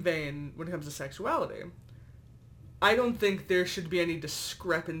same vein, when it comes to sexuality, I don't think there should be any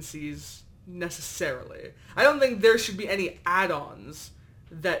discrepancies necessarily. I don't think there should be any add-ons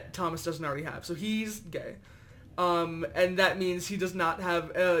that Thomas doesn't already have. So he's gay. And that means he does not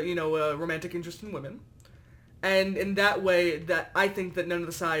have, a romantic interest in women. And in that way, that I think that none of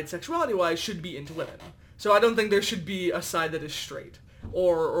the sides, sexuality-wise, should be into women. So I don't think there should be a side that is straight.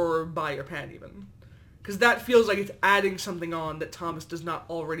 Or bi or pan, even. Because that feels like it's adding something on that Thomas does not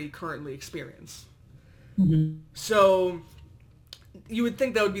already currently experience. Mm-hmm. So you would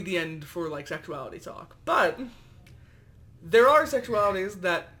think that would be the end for, like, sexuality talk. But there are sexualities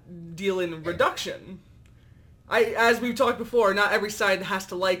that deal in reduction. As we've talked before, not every side has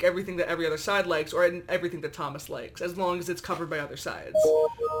to like everything that every other side likes or everything that Thomas likes, as long as it's covered by other sides.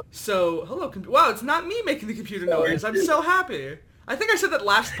 So, hello, wow, it's not me making the computer noise. I'm so happy. I think I said that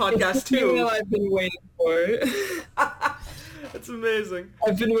last podcast, too. I've been waiting for it. That's amazing.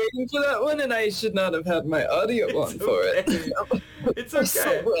 I've been waiting for that one, and I should not have had my audio on for it. It's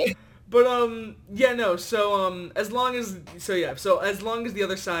okay. But, so, as long as the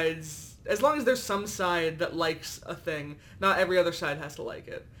other sides... As long as there's some side that likes a thing, not every other side has to like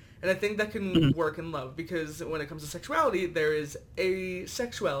it. And I think that can work in love, because when it comes to sexuality, there is a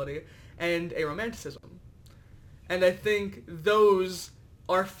sexuality and a romanticism. And I think those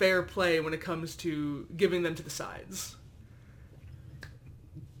are fair play when it comes to giving them to the sides.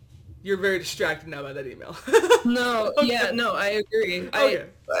 You're very distracted now by that email. No, okay. Yeah, no, I agree. Okay.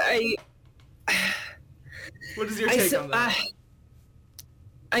 What is your take on that?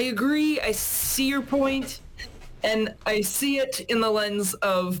 I agree. I see your point, and I see it in the lens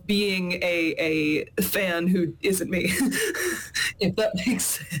of being a fan who isn't me, if that makes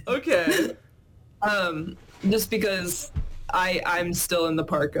sense. Okay. Just because I'm still in the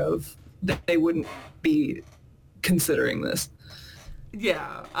park of that they wouldn't be considering this.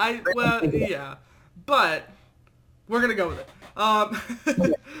 Yeah, yeah, but we're gonna go with it.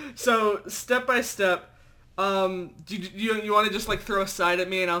 So step by step. Do you want to just like throw a side at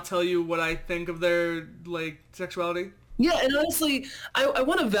me and I'll tell you what I think of their like sexuality? Yeah, and honestly, I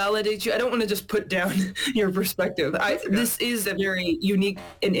want to validate you. I don't want to just put down your perspective. This is a very unique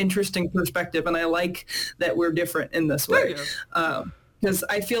and interesting perspective, and I like that we're different in this way. Because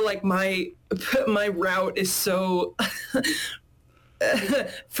I feel like my route is so,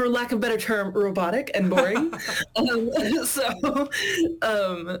 for lack of a better term, robotic and boring. I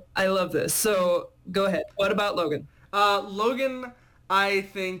love this. So go ahead. What about Logan? Logan, I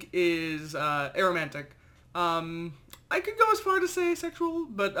think, is aromantic. I could go as far to say sexual,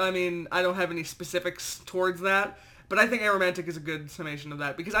 but I mean, I don't have any specifics towards that. But I think aromantic is a good summation of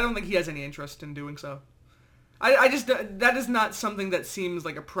that, because I don't think he has any interest in doing so. I just, that is not something that seems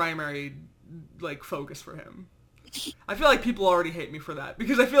like a primary, like, focus for him. I feel like people already hate me for that,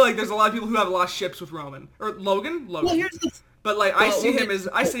 because I feel like there's a lot of people who have lost ships with Roman. Or Logan? Well, here's the... But, like, I see him as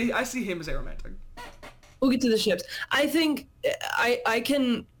aromantic. We'll get to the ships. I think I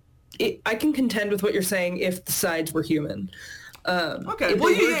can contend with what you're saying if the sides were human. Okay.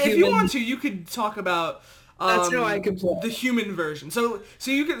 Well, if you want to, you could talk about that's how I could play the human version. So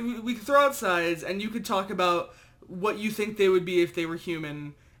we could throw out sides, and you could talk about what you think they would be if they were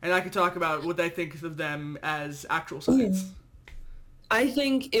human, and I could talk about what I think of them as actual sides. I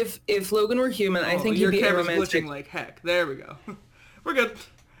think if Logan were human, I think he'd be your camera's glitching like heck. There we go. We're good.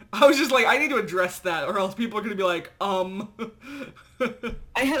 I was just like, I need to address that, or else people are going to be like, I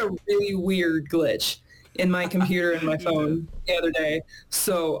had a really weird glitch in my computer and my phone the other day,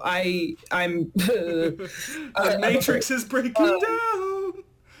 so I'm... the Matrix is breaking down! No,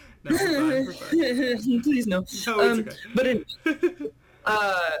 we're fine. Please, no. No, it's okay.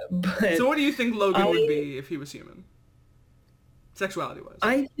 But so what do you think Logan would be if he was human? Sexuality-wise.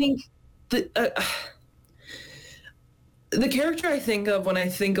 I think the character I think of when I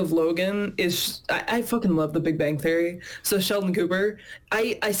think of Logan is... I fucking love The Big Bang Theory. So Sheldon Cooper.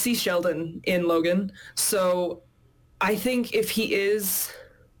 I see Sheldon in Logan. So I think if he is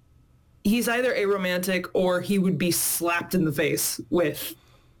he's either aromantic or he would be slapped in the face with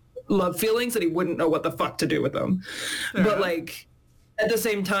love feelings and he wouldn't know what the fuck to do with them. But like at the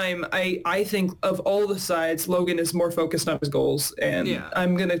same time, I think of all the sides, Logan is more focused on his goals, and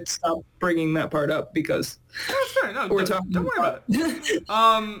I'm gonna stop bringing that part up because that's fair. No, we're don't worry about it.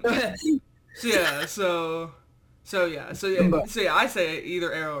 So yeah, I say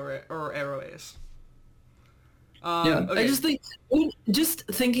either Arrow or Arrow Ace. Okay. I just think, just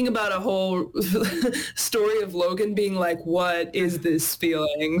thinking about a whole story of Logan being like, what is this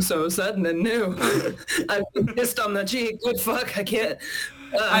feeling so sudden and new? I've been kissed on the cheek. What fuck? I can't.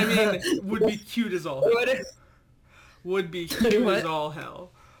 I mean, would be cute as all hell. Would be cute as all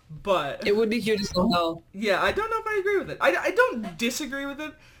hell. But it would be cute as all hell. Yeah, I don't know if I agree with it. I don't disagree with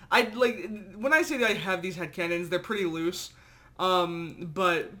it. I like when I say that I have these headcanons, they're pretty loose.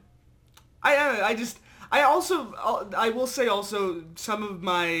 But I will say also some of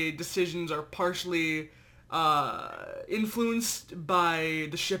my decisions are partially influenced by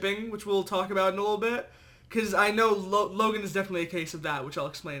the shipping, which we'll talk about in a little bit. Because I know Logan is definitely a case of that, which I'll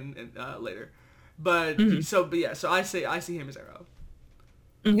explain later. But so I see him as Arrow.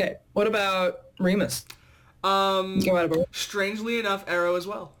 Okay, what about Remus? Strangely enough, Arrow as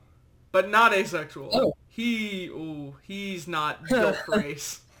well, but not asexual. Oh. He's not built for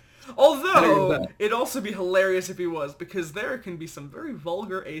Ace. Although, it'd also be hilarious if he was, because there can be some very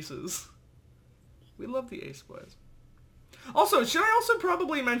vulgar aces. We love the ace boys. Also, should I also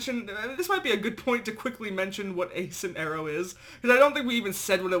probably mention, this might be a good point to quickly mention what Ace and Arrow is, because I don't think we even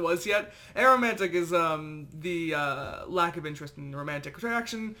said what it was yet. Aromantic is the lack of interest in romantic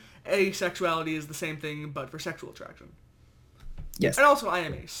attraction. Asexuality is the same thing, but for sexual attraction. Yes. And also, I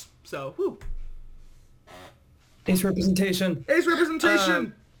am Ace, so, whoo. Ace representation. Ace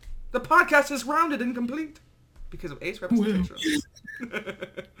representation! The podcast is rounded and complete because of Ace representation. Oh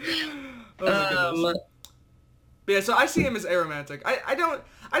my goodness. But yeah, so I see him as aromantic. I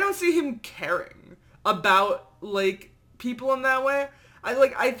don't see him caring about like people in that way.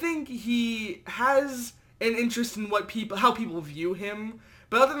 I think he has an interest in how people view him.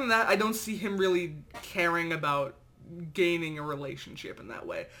 But other than that, I don't see him really caring about gaining a relationship in that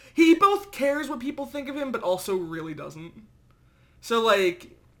way. He both cares what people think of him, but also really doesn't. So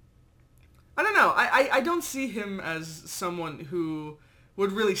like, I don't know. I don't see him as someone who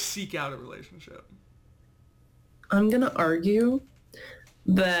would really seek out a relationship. I'm going to argue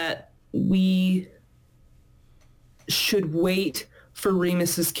that we should wait for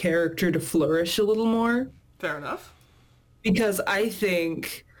Remus's character to flourish a little more. Fair enough. Because I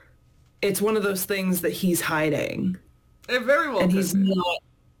think it's one of those things that he's hiding. It very well and could he's be. Not.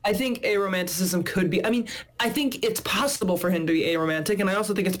 I think aromanticism could be. I mean, I think it's possible for him to be aromantic, and I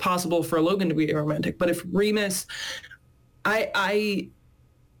also think it's possible for Logan to be aromantic. But if Remus, I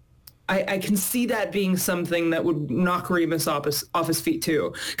can see that being something that would knock Remus off his feet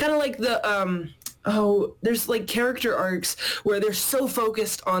too. Kind of like the there's like character arcs where they're so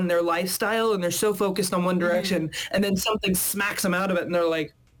focused on their lifestyle and they're so focused on one direction, and then something smacks them out of it, and they're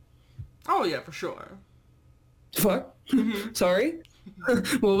like, "Oh yeah, for sure." Fuck. Sorry.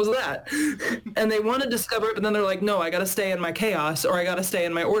 What was that? And they want to discover it, but then they're like, "No, I got to stay in my chaos, or I got to stay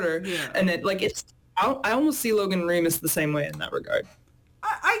in my order." Yeah. And I almost see Logan and Remus the same way in that regard.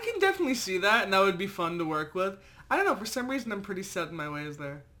 I can definitely see that, and that would be fun to work with. I don't know, for some reason I'm pretty set in my ways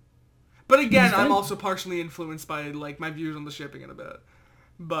there. But again, I'm also partially influenced by like my views on the shipping in a bit.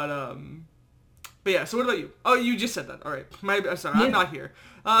 But yeah, so what about you? Oh, you just said that. All right. Sorry, yeah. I'm not here.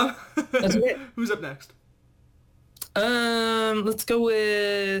 That's okay. Who's up next? Let's go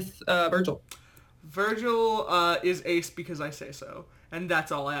with Virgil. Virgil is Ace because I say so, and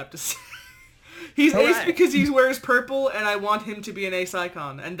that's all I have to say. He's Ace because he wears purple, and I want him to be an Ace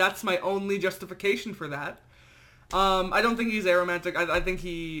icon, and that's my only justification for that. I don't think he's aromantic. I think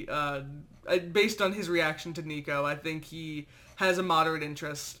he, based on his reaction to Nico, I think he has a moderate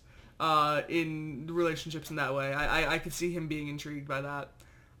interest in relationships in that way. I could see him being intrigued by that.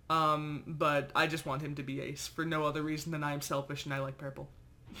 But I just want him to be Ace for no other reason than I'm selfish and I like purple.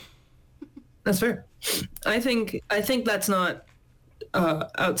 That's fair. I think that's not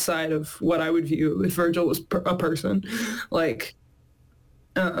outside of what I would view if Virgil was a person. Like,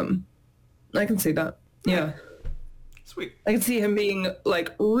 I can see that. Yeah. Sweet. I can see him being,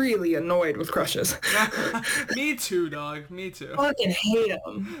 like, really annoyed with crushes. Me too, dog. Me too. Fucking hate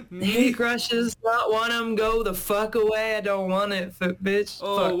him. Hate crushes. Not want them. Go the fuck away. I don't want it, bitch.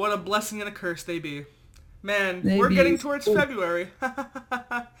 Oh, fuck. What a blessing and a curse they be. Man, we're getting towards February.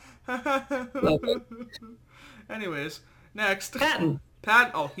 Anyways, next. Patton.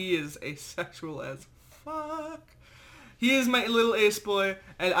 Pat. Oh, he is asexual as fuck. He is my little ace boy,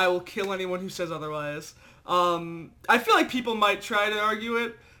 and I will kill anyone who says otherwise. I feel like people might try to argue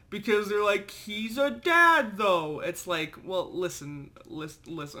it because they're like, he's a dad, though. It's like, well, listen.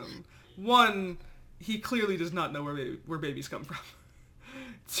 One, he clearly does not know where babies come from.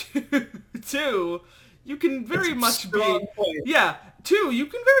 Two, you can very much be... Yeah, two, you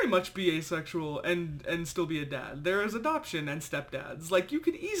can very much be asexual and still be a dad. There is adoption and stepdads. Like, you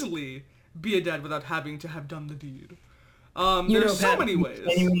could easily be a dad without having to have done the deed. There's so many ways.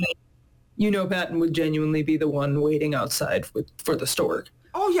 Patton would genuinely be the one waiting outside for the stork.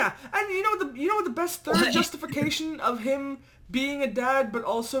 Oh yeah, and you know what the best third justification of him being a dad but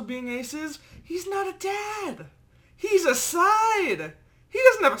also being ace is? He's not a dad. He's a side. He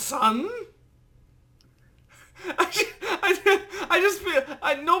doesn't have a son. I just feel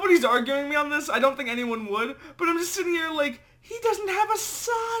nobody's arguing me on this. I don't think anyone would, but I'm just sitting here like, he doesn't have a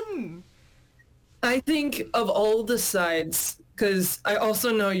son. I think of all the sides, because I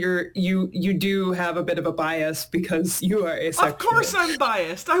also know you do have a bit of a bias because you are asexual. Of course I'm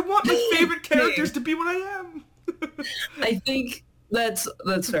biased. I want my favorite characters to be what I am. I think that's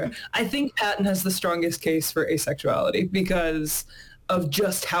fair. I think Patton has the strongest case for asexuality because of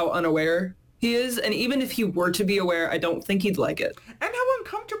just how unaware he is, and even if he were to be aware, I don't think he'd like it. And how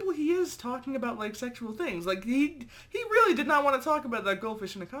uncomfortable he is talking about like sexual things. Like he really did not want to talk about that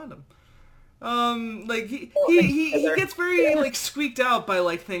goldfish in a condom. Like he gets very like squeaked out by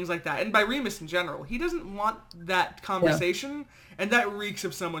like things like that, and by Remus in general. He doesn't want that conversation, and that reeks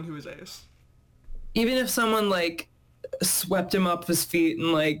of someone who is ace. Even if someone like swept him up his feet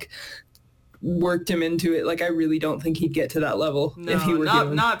and like worked him into it, like I really don't think he'd get to that level if he were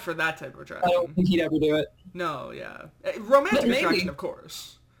not for that type of attraction. I don't think he'd ever do it. No, yeah, romantic attraction, of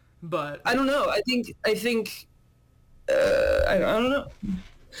course, but I don't know. I think I don't know.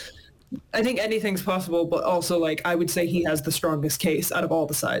 I think anything's possible, but also like I would say he has the strongest case out of all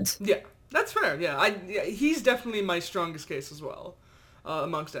the sides. Yeah, that's fair. Yeah, he's definitely my strongest case as well,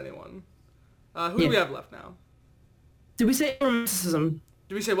 amongst anyone. Who do we have left now? Did we say romanticism?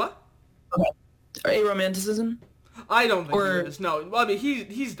 Did we say what? Okay. Aromanticism? I don't think he is. No, I mean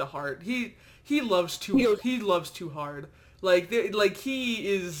he's the heart. He loves too hard. Like he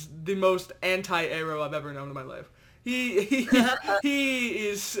is the most anti-Aro I've ever known in my life. He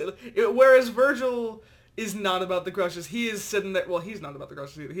is. Whereas Virgil is not about the crushes. He is sitting there. Well, he's not about the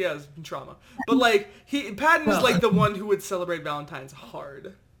crushes either. He has trauma. But like Patton is like the one who would celebrate Valentine's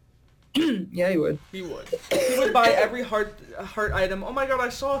hard. Yeah, he would. He would. He would buy every heart item. Oh my god, I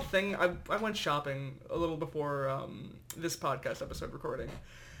saw a thing. I went shopping a little before this podcast episode recording.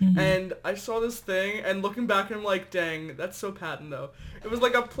 Mm-hmm. And I saw this thing, and looking back, I'm like, dang, that's so Patton, though. It was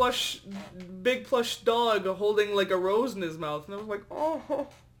like a big plush dog holding like a rose in his mouth, and I was like, oh.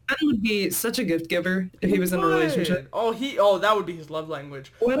 That would be such a gift giver if he was in a relationship. Oh, that would be his love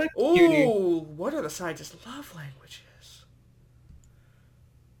language. What a cutie. What are the scientists' love languages?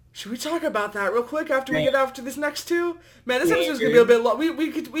 Should we talk about that real quick after we get after this next two? Man, this episode's gonna be a bit long.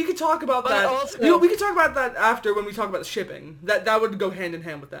 We could talk about that. Also, we could talk about that after when we talk about the shipping. That would go hand in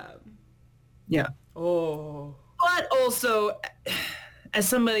hand with that. Yeah. Oh. But also, as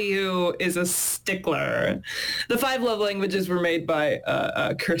somebody who is a stickler, the 5 love languages were made by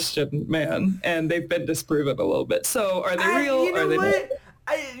a Christian man, and they've been disproven a little bit. So, are they real? You know what?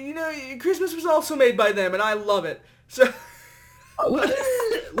 Christmas was also made by them, and I love it. So.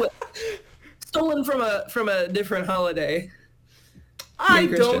 Stolen from a different holiday. I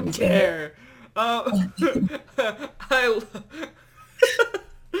don't care. I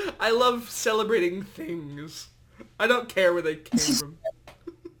love celebrating things. I don't care where they came from.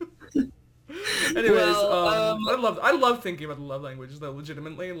 Anyways, I love thinking about the love languages though.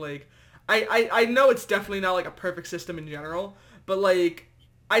 Legitimately, like I know it's definitely not like a perfect system in general, but like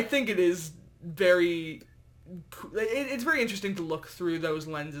I think it is very. It's very interesting to look through those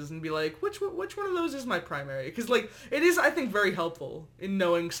lenses and be like, which one of those is my primary? Because like it is, I think, very helpful in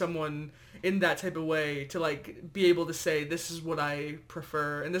knowing someone in that type of way to like be able to say this is what I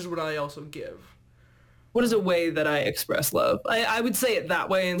prefer and this is what I also give. What is a way that I express love? I would say it that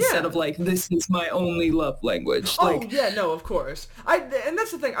way instead of like this is my only love language. No, of course. And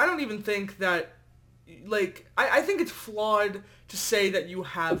that's the thing. I don't even think that. Like, I think it's flawed to say that you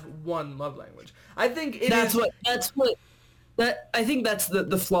have one love language. I think I think that's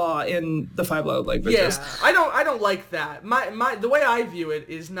the flaw in the 5 love languages. Yeah, I don't like that. The way I view it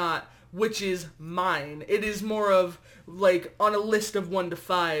is not which is mine. It is more of like on a list of 1 to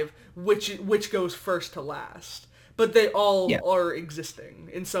 5, which goes first to last. But they all are existing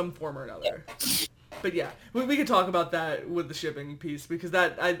in some form or another. But yeah, we could talk about that with the shipping piece, because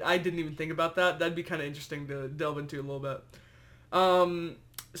that I didn't even think about that. That'd be kind of interesting to delve into a little bit.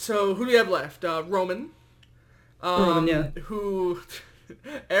 So who do we have left? Roman. Roman, yeah. Who...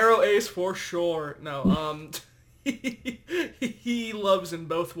 Arrow Ace for sure. No, he loves in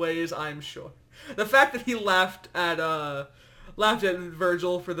both ways, I'm sure. The fact that he laughed at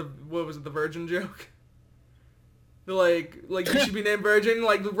Virgil for the, what was it, the virgin joke? Like you should be named Virgin,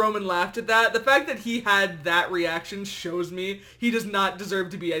 like Roman laughed at that. The fact that he had that reaction shows me he does not deserve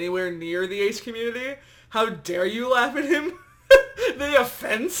to be anywhere near the Ace community. How dare you laugh at him? The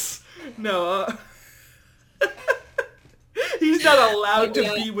offense? No, he's not allowed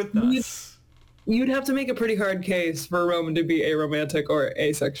to be with us. You'd have to make a pretty hard case for Roman to be aromantic or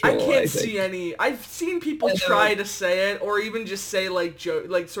asexual. I can't see any. I've seen people try to say it, or even just say like joke,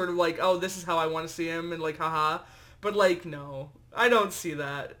 like sort of like, oh, this is how I want to see him, and like, haha. But like, no, I don't see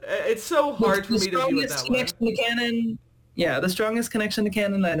that. It's so hard for me to view it that way. To canon, yeah, the strongest connection to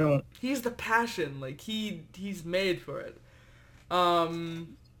canon. I don't. He's the passion. Like he's made for it.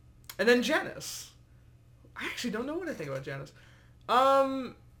 And then Janice. I actually don't know what I think about Janice.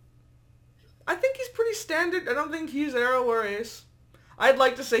 I think he's pretty standard. I don't think he's Arrow or Ace. I'd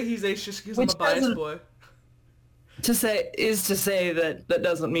like to say he's Ace just because I'm a biased boy. To say that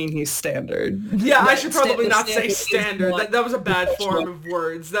doesn't mean he's standard. Yeah, I should probably not say standard. That was a bad form of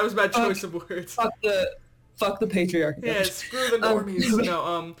words. That was a bad choice of words. Fuck the patriarchy. Yeah, screw the normies.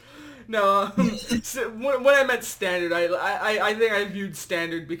 So when I meant standard, I think I viewed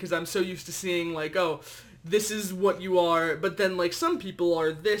standard because I'm so used to seeing like, oh, this is what you are, but then like some people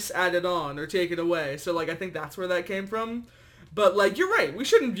are this added on or taken away. So like I think that's where that came from. But like you're right, we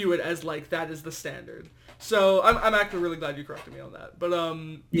shouldn't view it as like that is the standard. So I'm actually really glad you corrected me on that. But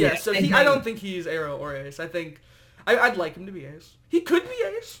yeah. So I don't think he's Arrow or Ace. I think I'd like him to be Ace. He could be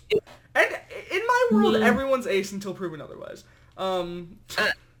Ace. And in my world, everyone's Ace until proven otherwise. You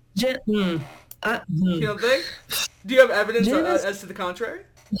don't think? Do you have evidence as to the contrary?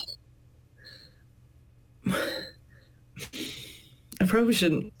 I probably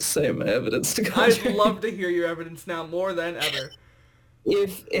shouldn't say my evidence to contrary. I'd love to hear your evidence now more than ever.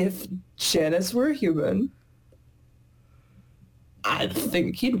 If Janice were a human, I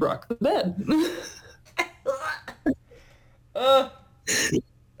think he'd rock the bed. I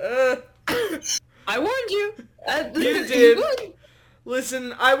warned you. You did.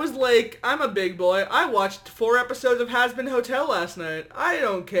 Listen, I was like, I'm a big boy. I watched 4 episodes of Has Been Hotel last night. I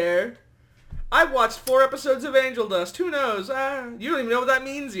don't care. I watched 4 episodes of Angel Dust. Who knows? You don't even know what that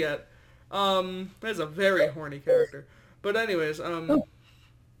means yet. That's a very horny character. But anyways,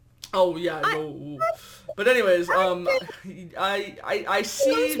 oh yeah, no. But anyways, I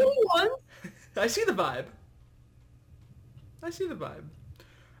see, I see the vibe. I see the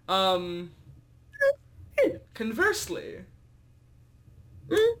vibe. Conversely,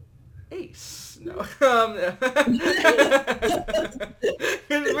 Ace. No.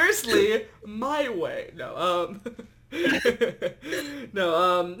 Conversely, my way. No.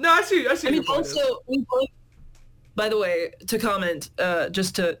 No. I see. I mean, also, by the way, to comment,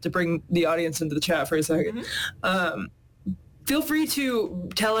 just to bring the audience into the chat for a second, feel free to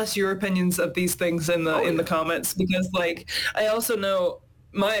tell us your opinions of these things in the comments, because like I also know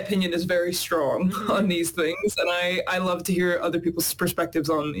my opinion is very strong on these things, and I love to hear other people's perspectives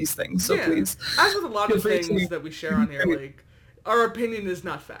on these things. So please, as with a lot of things that we share on here, like our opinion is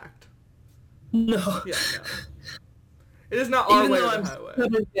not fact. No. Yeah, no. It is not our way or the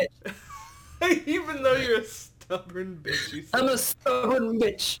highway. Even though you're a stubborn bitch. I'm a stubborn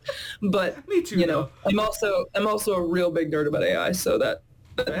bitch, but me too. You know, I'm also a real big nerd about AI, so that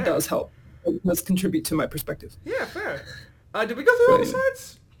does help. It does contribute to my perspective. Yeah, fair. Did we go through all the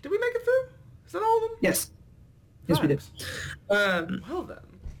sides? Did we make it through? Is that all of them? Yes. Yes, we did. Well then.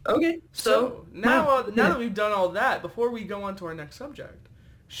 Okay. So now that we've done all that, before we go on to our next subject,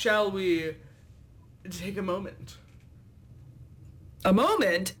 shall we take a moment? A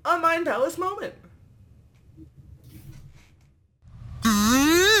moment? A Mind Palace moment.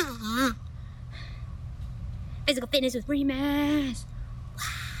 Physical fitness with Remus. Wow.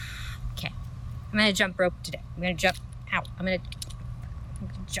 Okay. I'm gonna jump rope today. I'm gonna jump. Ow. I'm gonna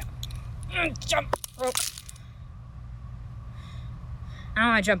jump. Jump rope. I don't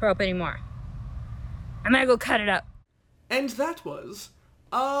want to jump rope anymore. I'm gonna go cut it up. And that was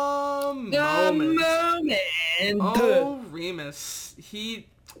a moment. Oh, Remus. He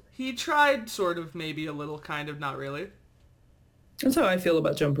tried sort of, maybe a little, kind of, not really. That's how I feel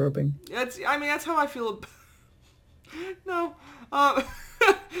about jump roping. That's how I feel. No.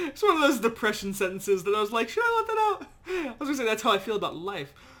 It's one of those depression sentences that I was like, should I let that out? I was gonna say that's how I feel about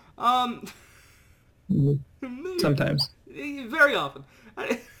life. Sometimes. Very often.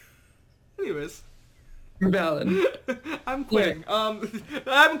 Anyways. Valid. I'm quitting. I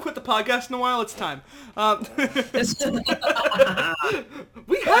haven't quit the podcast in a while. It's time. We haven't done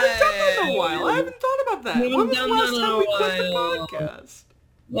that in a while. I haven't thought about that. When was the last time we quit the podcast?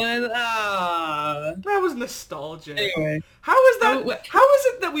 That was nostalgic. Anyway. How is that? How is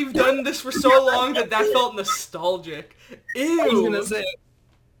it that we've done this for so long that felt nostalgic? Ew.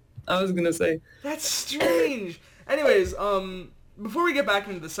 I was gonna say. That's strange. Anyways, before we get back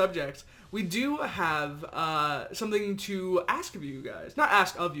into the subject, we do have something to ask of you guys. Not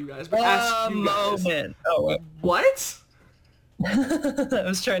ask of you guys, but ask you guys. Moment. Oh, what? I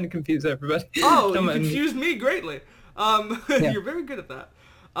was trying to confuse everybody. Oh, you confused me greatly. You're very good at that.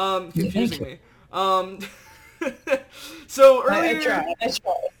 Confusing me. So earlier, I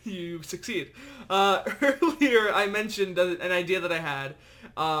try. You succeed. Earlier, I mentioned an idea that I had,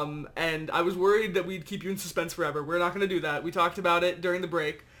 and I was worried that we'd keep you in suspense forever. We're not going to do that. We talked about it during the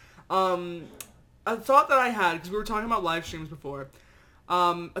break. A thought that I had, because we were talking about live streams before,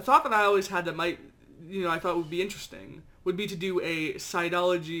 a thought that I always had that might, I thought would be interesting, would be to do a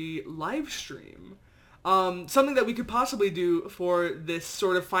Sexualities live stream. Something that we could possibly do for this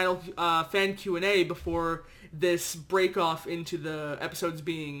sort of final fan Q&A before this break off into the episodes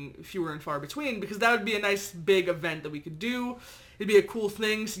being fewer and far between, because that would be a nice big event that we could do. It'd be a cool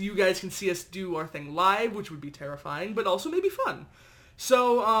thing so you guys can see us do our thing live, which would be terrifying, but also maybe fun.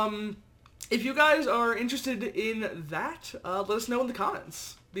 So, if you guys are interested in that, let us know in the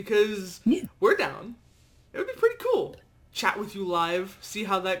comments, because we're down. It would be pretty cool. Chat with you live, see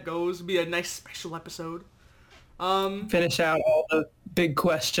how that goes. It'd be a nice special episode. Finish out all the big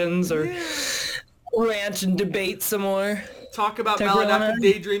questions or rant and debate some more. Talk about maladaptive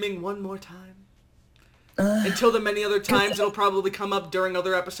daydreaming one more time. Until the many other times it'll probably come up during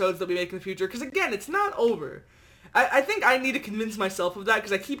other episodes that we make in the future. Because again, it's not over. I think I need to convince myself of that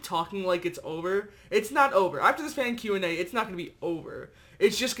because I keep talking like it's over. It's not over. After this fan Q&A, it's not going to be over.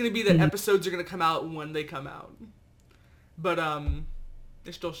 It's just going to be that episodes are going to come out when they come out. But,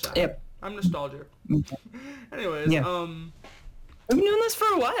 they're still sad. Yep. I'm nostalgic. Anyways, we've been doing this for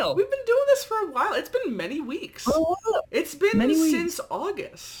a while. We've been doing this for a while. It's been many weeks. Oh, it's been since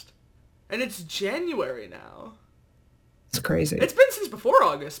August. And it's January now. It's crazy. It's been since before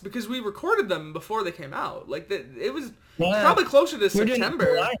August because we recorded them before they came out. Like, it was probably closer to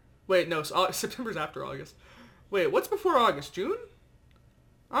September. Wait, no, September's after August. Wait, what's before August? June?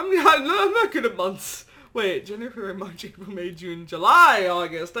 I'm not good at months. Wait, January, February, March, April, May, June, July,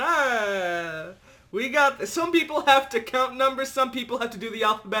 August. We got... Some people have to count numbers. Some people have to do the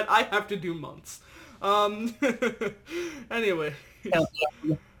alphabet. I have to do months. Anyway.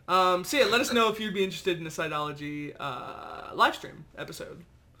 So yeah, let us know if you'd be interested in a Sexualities live stream episode.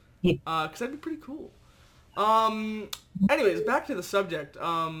 Because that'd be pretty cool. Anyways, back to the subject.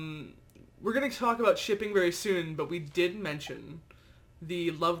 We're going to talk about shipping very soon, but we did mention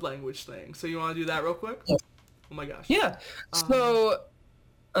the love language thing. So you want to do that real quick? Oh my gosh. Yeah. So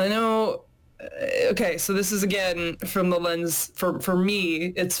I know... Okay, so this is again from the lens... For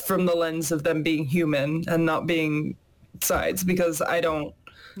me, it's from the lens of them being human and not being sides, because I don't...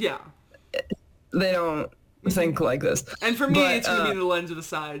 Yeah. They don't think like this. And for me, it's going to be the lens of the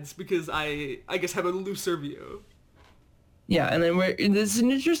sides, because I guess have a looser view. Yeah, and then there's an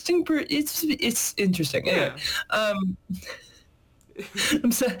interesting... It's interesting. Anyway,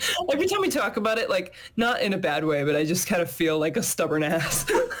 I'm sorry. Every time we talk about it, like, not in a bad way, but I just kind of feel like a stubborn ass.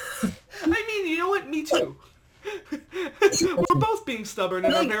 I mean, you know what? Me too. We're both being stubborn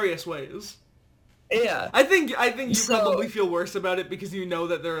in our various ways. Yeah. I think you probably feel worse about it because you know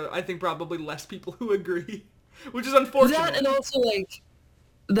that there are, I think, probably less people who agree, which is unfortunate.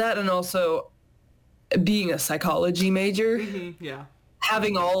 That and also being a psychology major. Mm-hmm, yeah.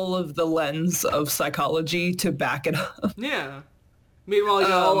 Having all of the lens of psychology to back it up. Yeah. Meanwhile, you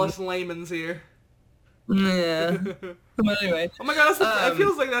got all us layman's here. Yeah. But anyway. Oh my god, it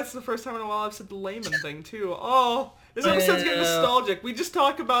feels like that's the first time in a while I've said the layman thing, too. Oh, this episode's getting nostalgic. We just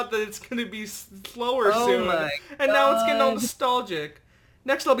talked about that it's going to be slower soon. And now it's getting all nostalgic.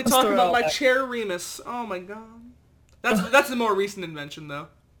 Next I'll be talking about my chair Remus. Oh my god. That's the more recent invention, though.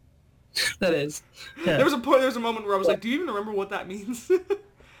 That is. Yeah. There was a moment where I was like, do you even remember what that means?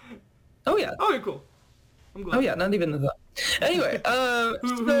 Oh, yeah. Okay, cool. I'm glad. Oh, yeah, not even the thought. Anyway,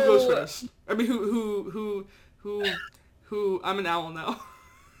 who goes first? I mean, who, I'm an owl now.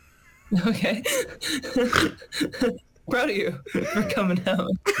 Okay. Proud of you for coming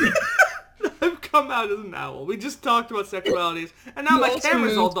out. I've come out as an owl. We just talked about sexualities, and now my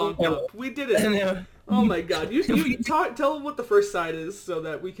camera's all donked up. We did it. Oh my god. You tell them what the first side is so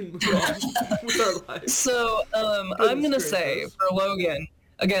that we can move on with our lives. So, I'm going to say, for Logan,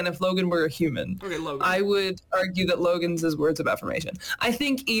 again, if Logan were a human, Okay, Logan. I would argue that Logan's is words of affirmation. I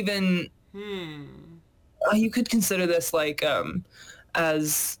think even you could consider this like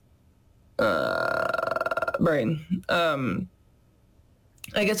as brain.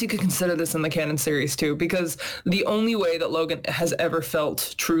 I guess you could consider this in the canon series too, because the only way that Logan has ever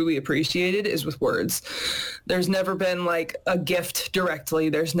felt truly appreciated is with words. There's never been like a gift directly.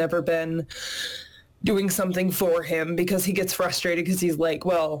 There's never been doing something for him because he gets frustrated because he's like,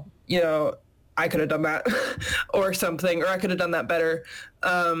 well, you know, I could have done that or something, or I could have done that better.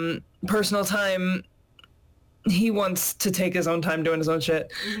 Personal time, he wants to take his own time doing his own shit.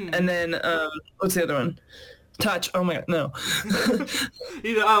 Mm-hmm. And then, what's the other one? Touch. Oh my god, no. I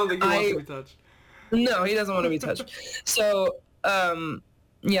don't think he wants to be touched. No, he doesn't want to be touched. So,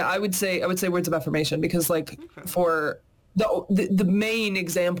 yeah, I would say words of affirmation because, like, for the main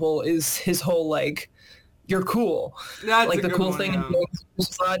example is his whole like, you're cool. That's like the cool one, thing.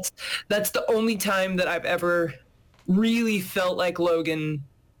 Yeah. That's the only time that I've ever really felt like Logan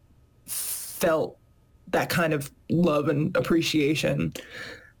felt that kind of love and appreciation.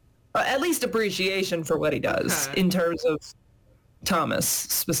 At least appreciation for what he does in terms of Thomas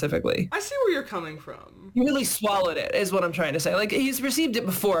specifically. I see where you're coming from. He really swallowed it, is what I'm trying to say. Like, he's received it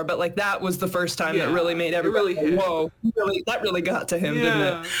before, but like that was the first time that really made everybody really go, whoa, that really got to him, didn't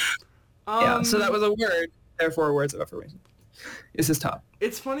it? Yeah, so that was a word, therefore words of affirmation. Is his top.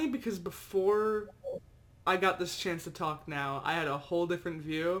 It's funny because before I got this chance to talk now, I had a whole different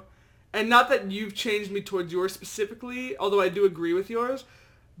view. And not that you've changed me towards yours specifically, although I do agree with yours.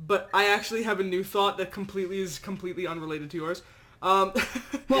 But I actually have a new thought that is completely unrelated to yours. Well,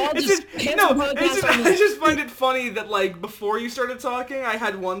 I just find it funny that, like, before you started talking, I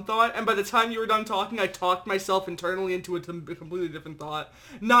had one thought, and by the time you were done talking, I talked myself internally into a completely different thought.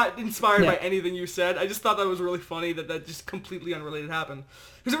 Not inspired by anything you said. I just thought that was really funny that just completely unrelated happened.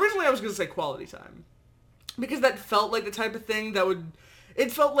 Because originally I was going to say quality time. Because that felt like the type of thing that would... It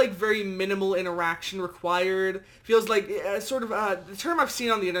felt like very minimal interaction required. Feels like sort of the term I've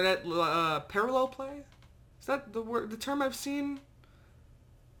seen on the internet, parallel play. Is that the term I've seen?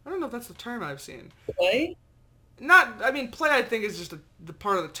 I don't know if that's the term I've seen. Play? Play I think is just the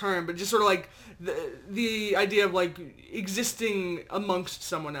part of the term, but just sort of like the idea of like existing amongst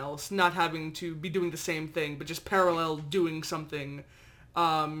someone else, not having to be doing the same thing, but just parallel doing something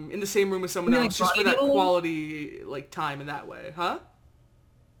in the same room with someone else, just for that quality like time in that way, huh?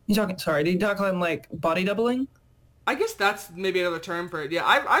 Are you talking like body doubling? I guess that's maybe another term for it. Yeah,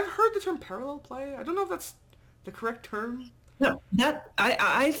 I've heard the term parallel play. I don't know if that's the correct term. No,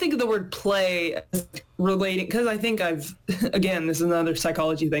 I think of the word play as relating, because I think again, this is another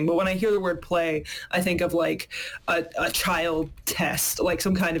psychology thing, but when I hear the word play, I think of like a child test, like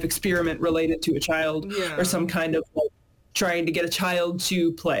some kind of experiment related to a child, or some kind of like, trying to get a child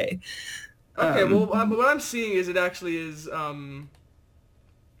to play. Okay, what I'm seeing is it actually is...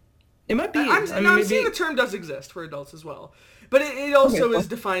 It might be. I'm seeing the term does exist for adults as well. But it also is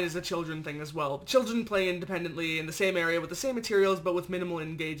defined as a children thing as well. Children play independently in the same area with the same materials, but with minimal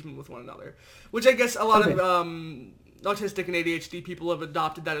engagement with one another. Which I guess a lot of autistic and ADHD people have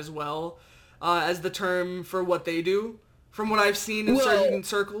adopted that as well as the term for what they do, from what I've seen in certain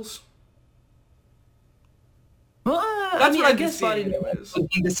circles. Well, I guess body would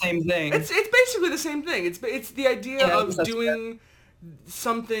be the same thing. It's basically the same thing. It's the idea of doing...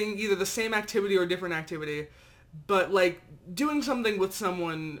 something, either the same activity or a different activity, but like doing something with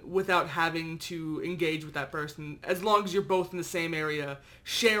someone without having to engage with that person, as long as you're both in the same area,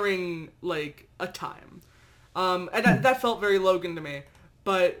 sharing like a time. And that felt very Logan to me.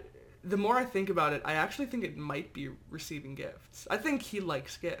 But the more I think about it, I actually think it might be receiving gifts. I think he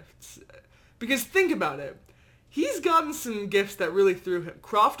likes gifts. Because think about it. He's gotten some gifts that really threw him.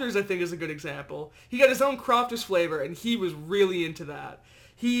 Crofters, I think, is a good example. He got his own Crofters flavor, and he was really into that.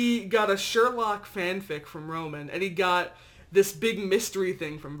 He got a Sherlock fanfic from Roman, and he got this big mystery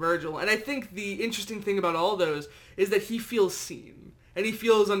thing from Virgil. And I think the interesting thing about all those is that he feels seen, and he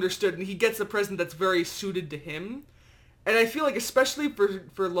feels understood, and he gets a present that's very suited to him. And I feel like, especially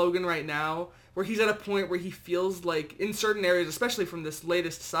for Logan right now, where he's at a point where he feels like, in certain areas, especially from this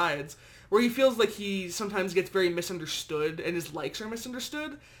latest sides, where he feels like he sometimes gets very misunderstood and his likes are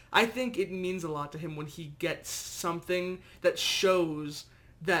misunderstood, I think it means a lot to him when he gets something that shows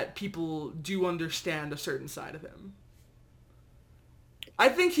that people do understand a certain side of him. I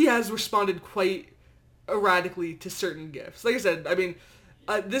think he has responded quite erratically to certain gifts. Like I said,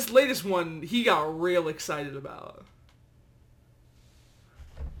 this latest one, he got real excited about.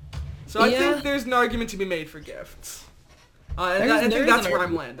 So I think there's an argument to be made for gifts. And I think that's where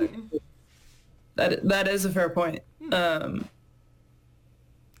I'm landing. That is a fair point.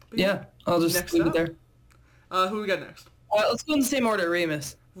 Yeah, I'll just leave it there. Who we got next? Let's go in the same order,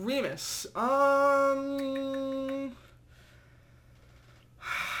 Remus. Remus.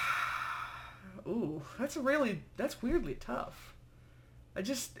 Ooh, that's weirdly tough. I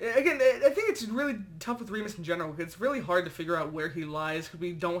think it's really tough with Remus in general, because it's really hard to figure out where he lies, because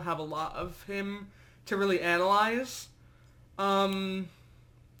we don't have a lot of him to really analyze. I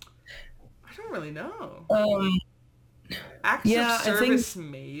don't really know. Acts of service,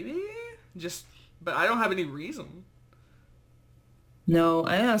 maybe? But I don't have any reason. No,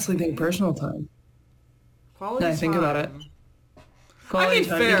 I honestly think personal time. Quality time. I think about it.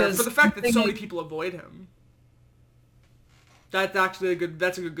 Fair, for the fact that so many people avoid him. That's actually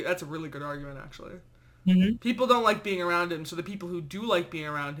that's a really good argument, actually. Mm-hmm. People don't like being around him, so the people who do like being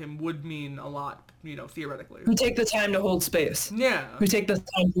around him would mean a lot, theoretically. Who take the time to hold space. Yeah. Who take the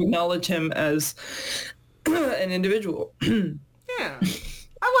time to acknowledge him as an individual. Yeah.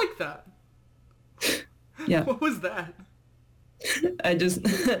 I like that. Yeah. What was that? I'm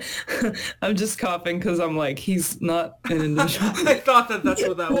just coughing because I'm like, he's not an individual. I thought that's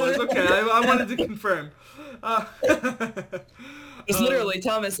what that was. Okay, I wanted to confirm. It's literally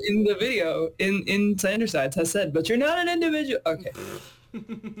Thomas in the video in Sandersides has said, but you're not an individual. Okay.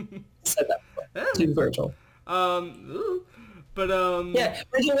 Said that to Virgil. Yeah,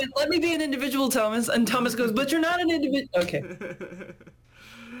 Virgil went, let me be an individual, Thomas, and Thomas goes, but you're not an individual. Okay.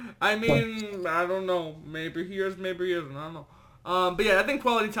 I mean, I don't know. Maybe he is, maybe he isn't. I don't know. But yeah, I think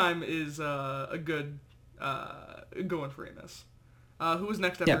quality time is a good one for Remus. Who was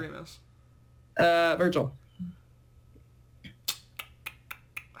next after Remus? Virgil.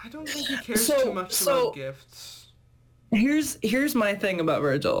 I don't think he cares too much about gifts. Here's my thing about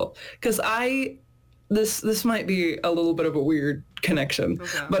Virgil, because this might be a little bit of a weird connection,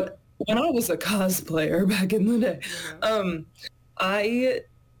 but when I was a cosplayer back in the day, I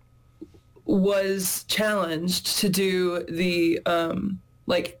was challenged to do the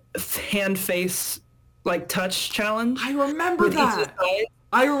hand face touch challenge. I remember that.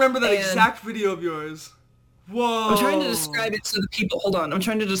 I remember that exact video of yours. Whoa. I'm trying to describe it so the people. Hold on. I'm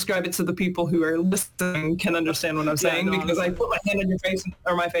trying to describe it so the people who are listening can understand what I'm saying, because I put my hand on your face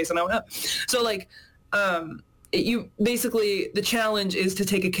or my face and I went up. So you basically, the challenge is to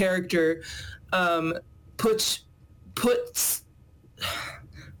take a character, put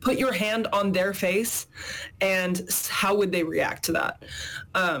your hand on their face, and how would they react to that?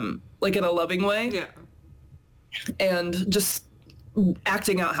 In a loving way. Yeah. And just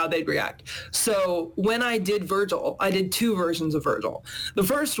acting out how they'd react. So when I did Virgil, I did two versions of Virgil. The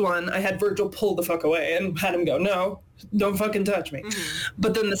first one, I had Virgil pull the fuck away and had him go, no, don't fucking touch me. Mm-hmm.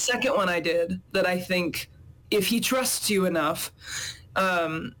 But then the second one I did, that I think if he trusts you enough,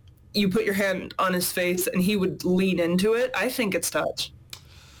 you put your hand on his face and he would lean into it. I think it's touch.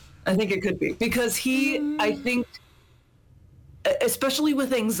 I think it could be. Because I think, especially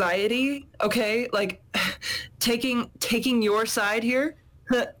with anxiety, okay, taking your side here,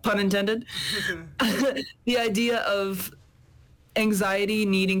 pun intended, the idea of anxiety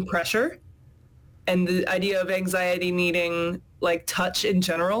needing pressure and the idea of anxiety needing touch in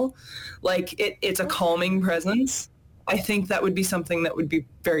general, it's a calming presence. I think that would be something that would be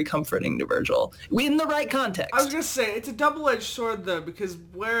very comforting to Virgil in the right context. I was going to say, it's a double-edged sword though, because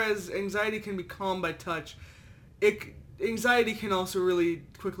whereas anxiety can be calmed by touch, anxiety can also really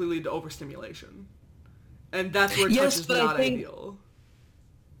quickly lead to overstimulation. And that's where touch is not ideal.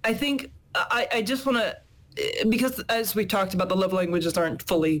 I think I just want to, because as we talked about, the love languages aren't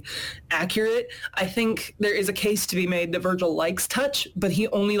fully accurate, I think there is a case to be made that Virgil likes touch, but he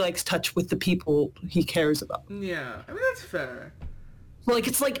only likes touch with the people he cares about. Yeah, I mean, that's fair.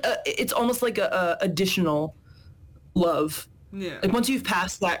 It's almost like a additional love. Yeah. Once you've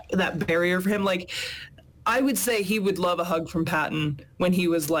passed that barrier for him, I would say he would love a hug from Patton when he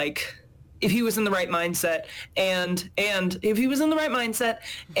was if he was in the right mindset, and if he was in the right mindset,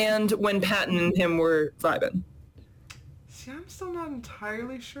 and when Patton and him were vibing. See, I'm still not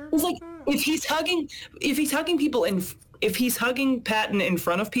entirely sure. It's if he's hugging people if he's hugging Patton in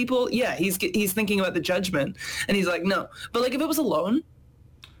front of people, yeah, he's thinking about the judgment, and he's like, no. But if it was alone,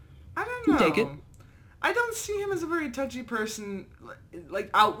 I don't know. Take it. I don't see him as a very touchy person,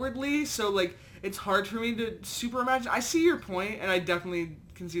 outwardly. So it's hard for me to super imagine. I see your point, and I definitely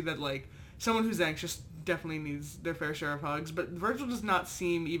can see that someone who's anxious definitely needs their fair share of hugs, but Virgil does not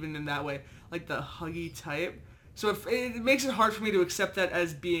seem, even in that way, the huggy type. So it makes it hard for me to accept that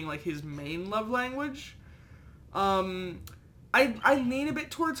as being his main love language. I lean a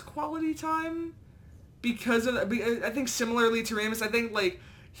bit towards quality time because I think similarly to Ramus, I think like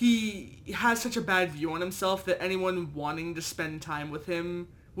he has such a bad view on himself that anyone wanting to spend time with him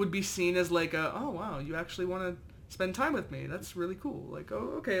would be seen as like oh wow, you actually want to spend time with me. That's really cool. Like,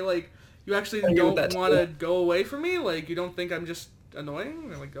 oh, okay, like you actually don't want to go away from me. Like, you don't think I'm just annoying.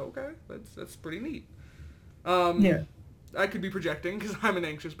 And I'm like, okay, that's pretty neat. Yeah. I could be projecting because I'm an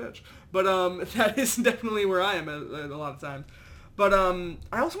anxious bitch, but that is definitely where I am a lot of times. But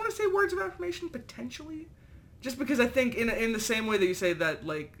I also want to say words of affirmation potentially, just because I think in the same way that you say that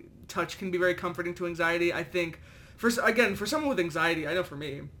like touch can be very comforting to anxiety. I think for someone with anxiety, I know for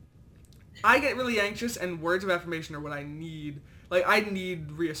me, I get really anxious, and words of affirmation are what I need. Like, I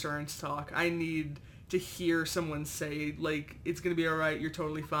need reassurance talk. I need to hear someone say, like, it's going to be all right, you're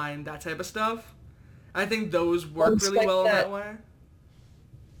totally fine, that type of stuff. I think those work really well in that way.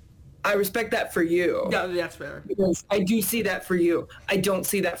 I respect that for you. Yeah, that's fair. Because I do see that for you. I don't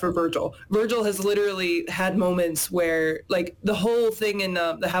see that for Virgil. Virgil has literally had moments where, like, the whole thing in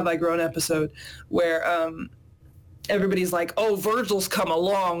the Have I Grown episode where everybody's like, oh, Virgil's come a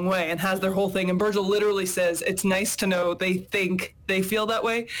long way, and has their whole thing. And Virgil literally says, it's nice to know they think they feel that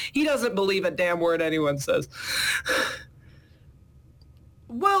way. He doesn't believe a damn word anyone says.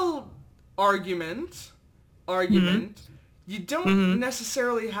 Well, argument. Mm-hmm. You don't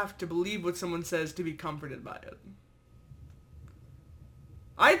necessarily have to believe what someone says to be comforted by it.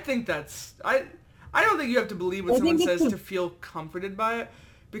 I think that's... I don't think you have to believe what someone says to feel comforted by it.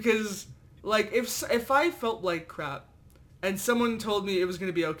 Because, like, if I felt like crap and someone told me it was going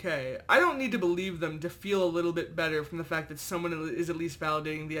to be okay, I don't need to believe them to feel a little bit better from the fact that someone is at least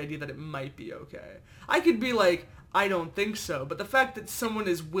validating the idea that it might be okay. I could be like, I don't think so. But the fact that someone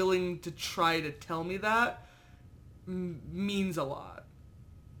is willing to try to tell me that means a lot.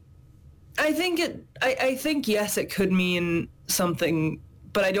 I think yes, it could mean something,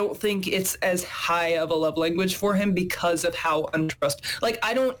 but I don't think it's as high of a love language for him because of how untrust. Like,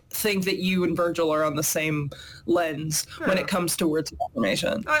 I don't think that you and Virgil are on the same lens when it comes to words of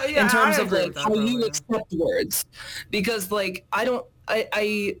affirmation in terms of like how you accept words, because like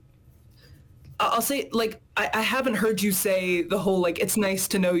I'll say, like, I haven't heard you say the whole, like, it's nice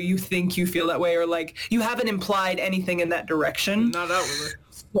to know you think you feel that way, or, like, you haven't implied anything in that direction. Not outwardly.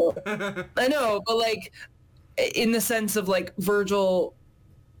 So, I know, but, like, in the sense of, like, Virgil,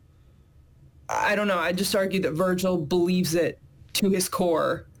 I don't know, I just argue that Virgil believes it to his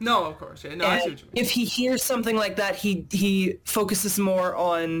core. No, of course. Yeah, no, I see what you mean. If he hears something like that, he focuses more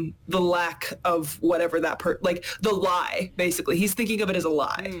on the lack of whatever that like, the lie, basically. He's thinking of it as a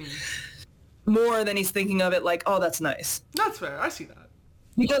lie. More than he's thinking of it like, oh, that's nice. That's fair. I see that.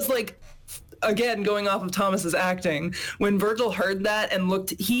 Because, like, again, going off of Thomas's acting, when Virgil heard that and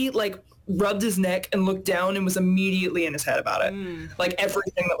looked, he, like, rubbed his neck and looked down and was immediately in his head about it. Like,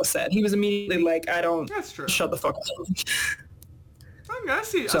 everything that was said. He was immediately like, I don't... That's true. Shut the fuck up. Okay, I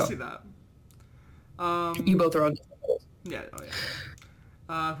see that. You both are on... Yeah, oh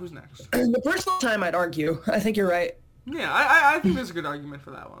yeah. Who's next? The personal time, I'd argue. I think you're right. Yeah, I think there's a good argument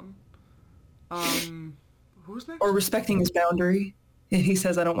for that one. Who's next? Or respecting his boundary. If he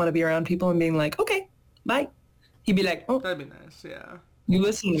says, I don't want to be around people, and being like, okay, bye. He'd be like, oh. That'd be nice, yeah. You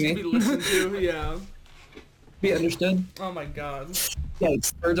listen to me. To be listened to, yeah. Be understood. Oh my god.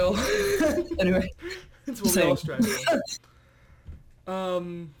 Yikes, Virgil. Anyway. It's what we all strive for.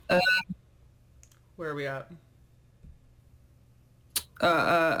 Where are we at?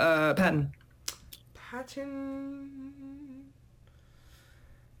 Patton.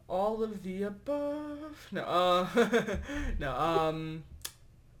 All of the above? No, no,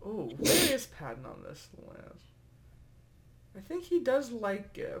 oh, where is Patton on this list? I think he does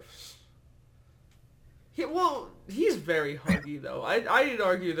like gifts. He's very huggy, though. I'd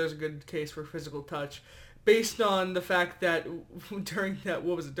argue there's a good case for physical touch, based on the fact that during that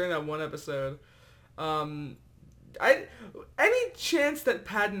one episode, any chance that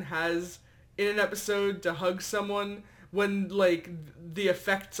Patton has in an episode to hug someone when, like, the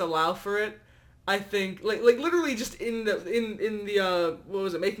effects allow for it, I think, like literally just in the what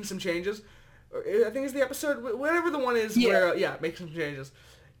was it, Making Some Changes, I think it's the episode, whatever the one is, where, Making Some Changes.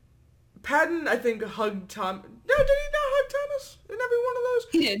 Patton, I think, hugged Tom. No, did he not hug Thomas in every one of those?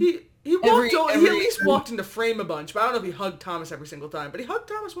 He did. He at least walked into frame a bunch, but I don't know if he hugged Thomas every single time, but he hugged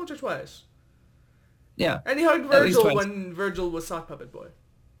Thomas once or twice. Yeah. And he hugged Virgil when Virgil was Sock Puppet Boy.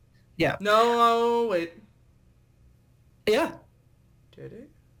 Yeah. No, wait. Yeah. Did he?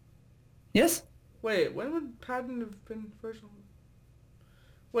 Yes. Wait, when would Patton have been Virgil?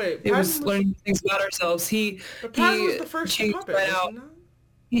 Wait, It was learning things about ourselves. But Patton was the first puppet, wasn't it?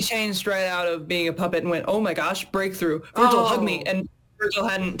 He changed right out of being a puppet and went, oh my gosh, breakthrough. Virgil, hug me. And Virgil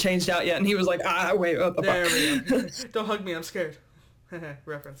hadn't changed out yet. And he was like, wait, what the There fuck? we go. Don't hug me, I'm scared.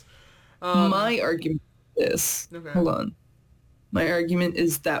 Reference. My argument is, Okay. hold on. My argument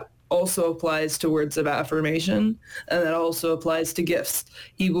is that also applies to words of affirmation, and that also applies to gifts.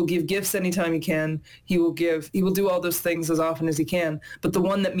 He will give gifts anytime he can. He will do all those things as often as he can. But the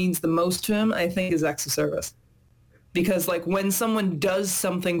one that means the most to him, I think, is acts of service. Because like when someone does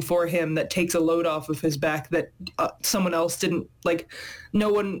something for him that takes a load off of his back that someone else didn't, like no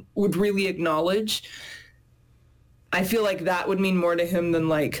one would really acknowledge, I feel like that would mean more to him than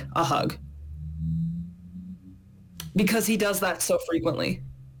like a hug. Because he does that so frequently.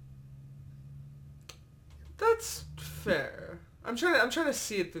 That's fair. I'm trying to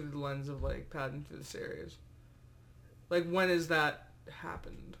see it through the lens of like Patton through the series. Like when has that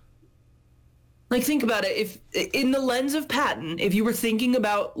happened? Like think about it. If in the lens of Patton, if you were thinking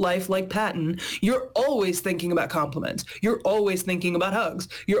about life like Patton, you're always thinking about compliments. You're always thinking about hugs.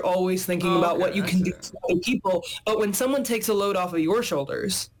 You're always thinking about what you can do for other people. But when someone takes a load off of your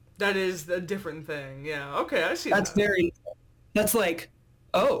shoulders, that is a different thing. Yeah. Okay, I see that's that. That's like,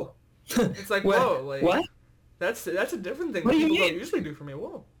 oh. It's like, whoa, like what? That's a different thing What that do you people mean? don't usually do for me.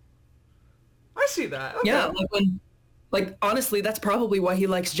 Whoa. I see that. Okay. Yeah, like honestly, that's probably why he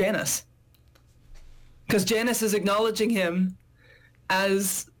likes Janice. Because Janice is acknowledging him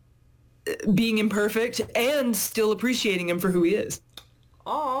as being imperfect and still appreciating him for who he is.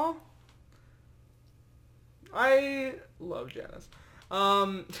 Aw. I love Janice.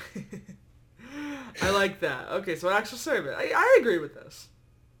 I like that. Okay, so acts of service. I agree with this.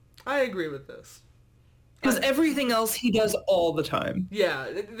 Because everything else he does all the time. Yeah,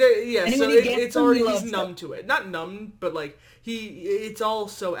 so it's him, already, he he's loves numb to it. Not numb, but like, it's all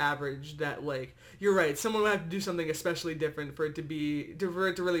so average that like, you're right, someone would have to do something especially different for it to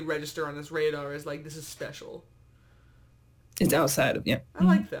really register on his radar as like, this is special. It's outside of, yeah. I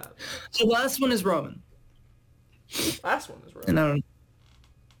like that. So the last one is Roman. Last one is Roman. And I don't...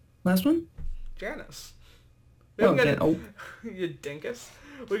 Last one? Janice. Oh, You dinkus.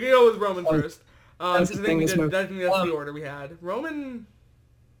 We can go with Roman first. I think that's the order we had. Roman...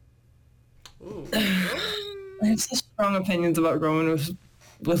 Ooh. I have such strong opinions about Roman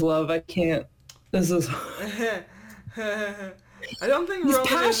with love. I can't. This is... I don't think He's Roman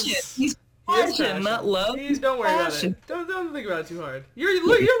passion. is... He's passion, not love. Don't worry passion. about it. Don't think about it too hard. You're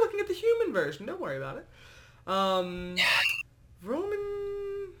looking at the human version. Don't worry about it. Roman...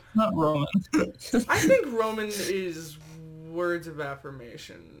 Not Roman. I think Roman is words of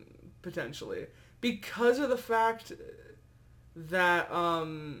affirmation, potentially. Because of the fact that,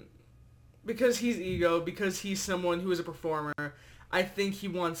 because he's ego, because he's someone who is a performer, I think he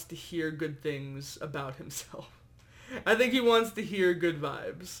wants to hear good things about himself. I think he wants to hear good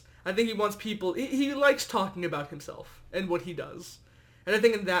vibes. I think he wants people, he likes talking about himself and what he does. And I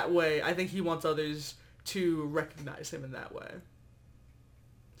think in that way, I think he wants others to recognize him in that way.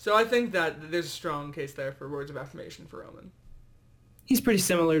 So I think that there's a strong case there for words of affirmation for Roman. He's pretty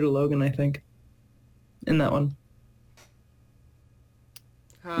similar to Logan, I think, in that one.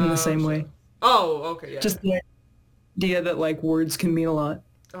 In the same way. Oh, okay, yeah. Just the idea that, like, words can mean a lot.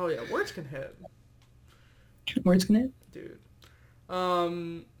 Oh, yeah, words can hit. Words can hit? Dude.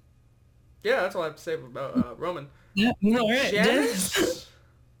 Yeah, that's all I have to say about Roman. Yeah, all right. Janice?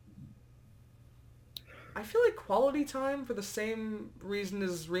 I feel like quality time for the same reason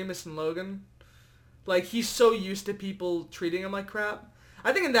as Remus and Logan. Like, he's so used to people treating him like crap.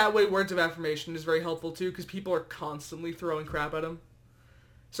 I think in that way, words of affirmation is very helpful, too, because people are constantly throwing crap at him.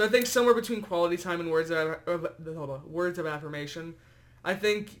 So I think somewhere between quality time and words of affirmation, I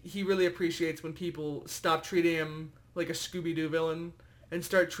think he really appreciates when people stop treating him like a Scooby-Doo villain and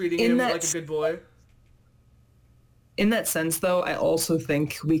start treating him like a good boy. In that sense, though, I also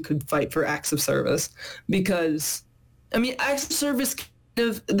think we could fight for acts of service because, I mean, acts of service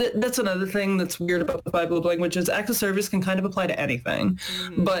that's another thing that's weird about the 5 love languages. Acts of service can kind of apply to anything.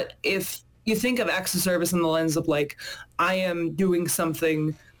 Mm-hmm. But if you think of acts of service in the lens of like, I am doing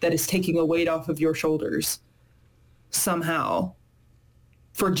something that is taking a weight off of your shoulders somehow.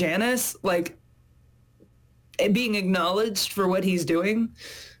 For Janice, like, being acknowledged for what he's doing.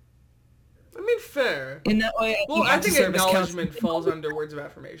 I mean, fair. In that way, I think acknowledgement falls under words of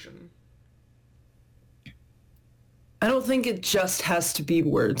affirmation. I don't think it just has to be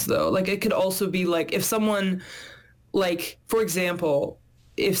words, though. Like, it could also be, like, if someone, like, for example,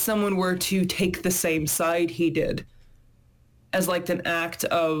 if someone were to take the same side he did as, like, an act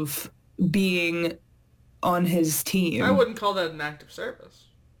of being on his team. I wouldn't call that an act of service.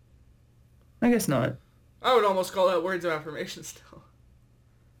 I guess not. I would almost call that words of affirmation still.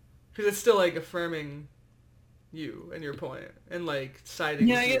 Because it's still, like, affirming you and your point, and, like, siding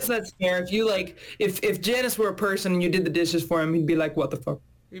Yeah, with I you. guess that's fair. If you, like, if Janice were a person and you did the dishes for him, he'd be like, what the fuck?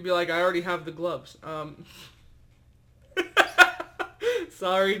 You'd be like, I already have the gloves.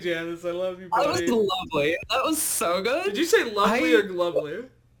 Sorry, Janice. I love you, That was buddy. lovely. That was so good. Did you say lovely or glovely?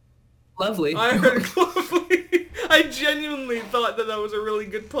 Lovely. I heard glovely. I genuinely thought that was a really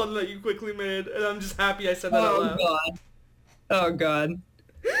good pun that you quickly made, and I'm just happy I said that out loud. God. Oh, God.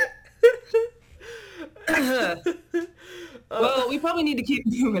 Well, we probably need to keep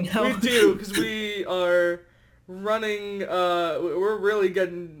moving now. We do, because we are running, we're really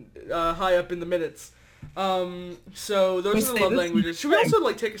getting high up in the minutes. So those are the love languages. Should we also,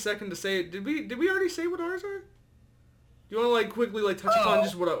 like, take a second to say, did we already say what ours are? Do you want to, like, quickly, like, touch upon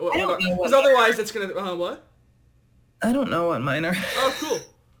just what are? Because otherwise it's going to, what? I don't know what mine are. Oh, cool.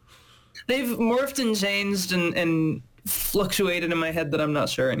 They've morphed and changed and fluctuated in my head that I'm not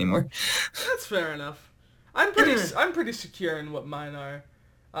sure anymore. That's fair enough. I'm pretty secure in what mine are.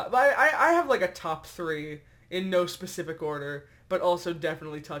 But I have, like, a top 3 in no specific order, but also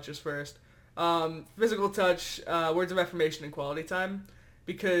definitely touches first. Physical touch, words of affirmation, and quality time,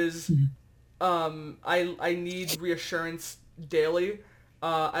 because I need reassurance daily.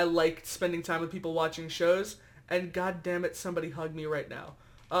 I like spending time with people watching shows, and god damn it, somebody hug me right now.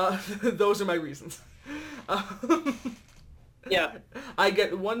 Those are my reasons. Yeah. I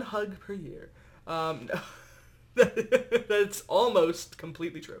get 1 hug per year. That's almost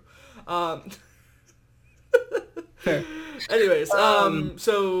completely true. Fair. Anyways,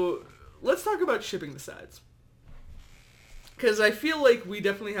 so let's talk about shipping the sides. Because I feel like we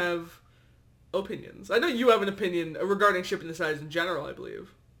definitely have opinions. I know you have an opinion regarding shipping the sides in general, I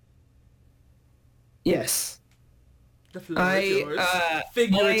believe. Yes. The floor is yours.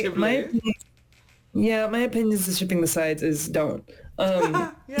 Figuratively. My opinions of shipping the sides is don't.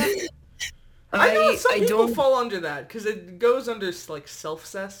 Yeah. I know some people fall under that, because it goes under, like,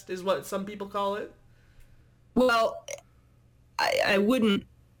 self-cessed, is what some people call it. Well, I wouldn't...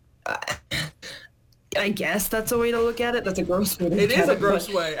 I guess that's a way to look at it. That's a gross way to look at it. It is a gross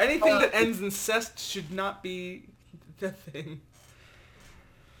way. Anything that ends in cest should not be the thing.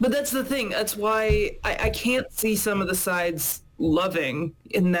 But that's the thing. That's why I can't see some of the sides loving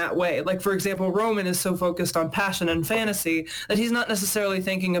in that way. Like, for example, Roman is so focused on passion and fantasy that he's not necessarily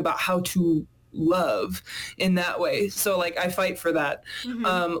thinking about how to love in that way. So, like, I fight for that.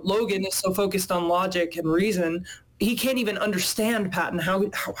 Mm-hmm. Logan is so focused on logic and reason, he can't even understand Patton. How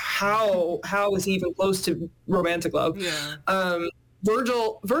is he even close to romantic love? Yeah.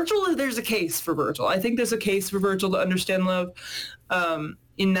 Virgil, there's a case for Virgil. I think there's a case for Virgil to understand love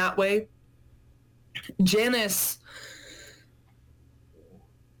in that way. Janice,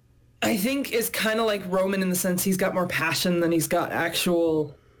 I think, is kind of like Roman in the sense he's got more passion than he's got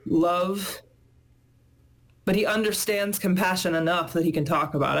actual love. But he understands compassion enough that he can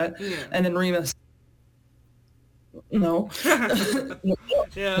talk about it. Yeah. And then Remus, no. Yeah,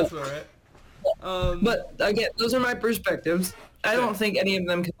 that's all right. But again, those are my perspectives. I don't think any of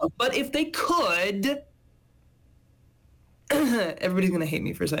them can love. But if they could, everybody's going to hate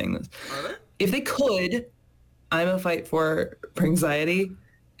me for saying this. Are they? If they could, I'm a fight for anxiety,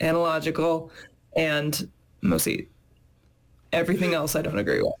 analogical, and Moseed. Everything else I don't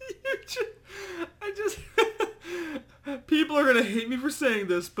agree with. People are going to hate me for saying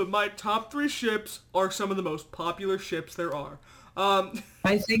this, but my top 3 ships are some of the most popular ships there are.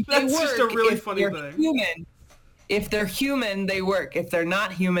 I think that's just a really funny thing. Human. If they're human, they work. If they're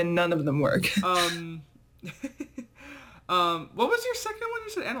not human, none of them work. What was your second one? You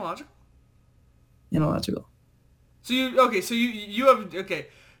said analogical? Analogical. So you have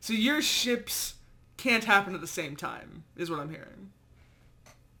so your ships can't happen at the same time, is what I'm hearing.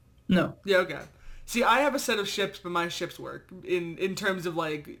 No. Yeah, okay. See, I have a set of ships, but my ships work in terms of,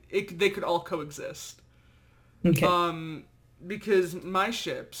 like, they could all coexist. Okay. Because my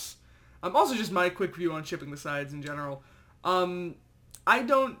ships, also just my quick view on shipping the sides in general, I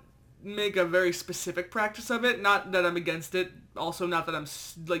don't make a very specific practice of it. Not that I'm against it. Also, not that I'm,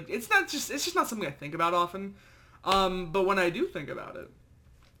 like, it's just not something I think about often. But when I do think about it,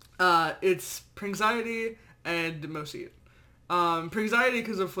 it's Pringxiety and Moseed. Pringxiety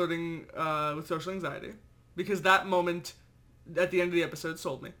because of flirting with social anxiety, because that moment at the end of the episode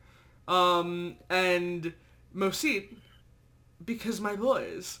sold me. And Moseed because my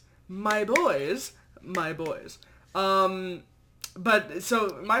boys. But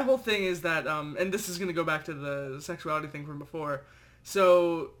so my whole thing is that, and this is going to go back to the sexuality thing from before.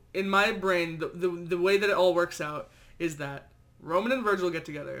 So in my brain, the way that it all works out is that Roman and Virgil get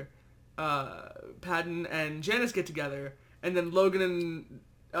together, Patton and Janice get together, and then Logan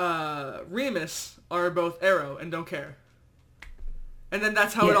Remus are both Arrow and don't care. And then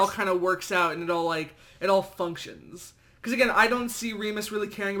that's how it all kind of works out, and it all functions. Because again, I don't see Remus really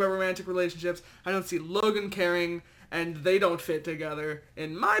caring about romantic relationships. I don't see Logan caring, and they don't fit together,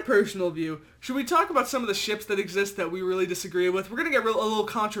 in my personal view. Should we talk about some of the ships that exist that we really disagree with? We're going to get a little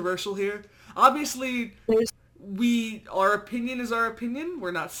controversial here. Obviously, our opinion is our opinion.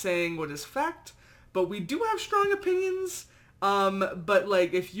 We're not saying what is fact, but we do have strong opinions. But,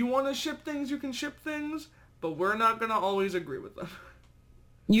 like, if you want to ship things, you can ship things, but we're not going to always agree with them.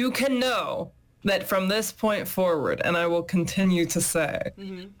 You can know that from this point forward, and I will continue to say,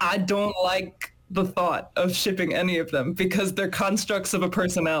 I don't like the thought of shipping any of them because they're constructs of a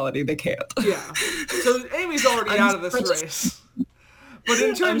personality. They can't. Yeah. So Amy's already out of this race. But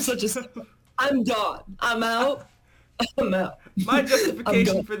in terms I'm done. I'm out. I'm out. My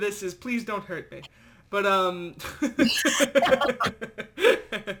justification for this is please don't hurt me. But, no,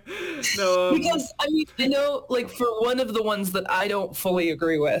 because, I mean, I know, like, for one of the ones that I don't fully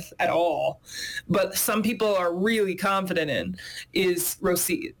agree with at all, but some people are really confident in, is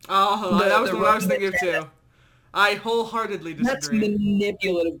Rosit. Oh, that was what I was thinking of, too. I wholeheartedly disagree. That's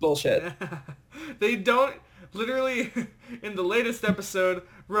manipulative bullshit. They don't, literally, in the latest episode,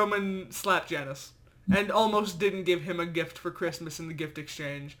 Roman slapped Janice, and almost didn't give him a gift for Christmas in the gift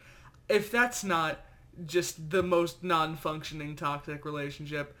exchange. If that's not just the most non-functioning toxic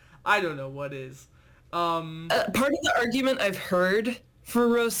relationship, I don't know what is. Part of the argument I've heard for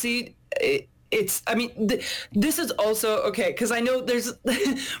Rosit, this is also okay because I know there's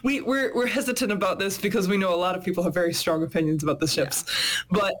we're hesitant about this because we know a lot of people have very strong opinions about the ships,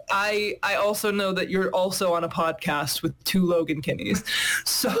 but I also know that you're also on a podcast with two Logan Kinneys,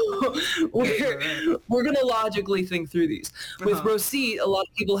 so we're gonna logically think through these. With Rosit, a lot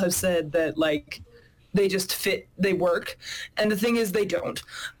of people have said that like they just fit, they work, and the thing is they don't,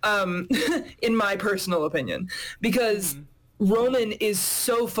 in my personal opinion, because Roman is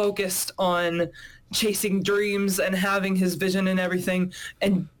so focused on chasing dreams and having his vision and everything,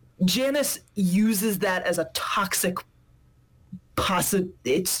 and Janice uses that as a toxic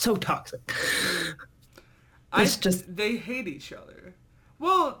it's so toxic. They hate each other.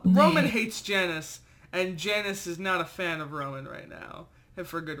 Well, Roman hates Janice, and Janice is not a fan of Roman right now, and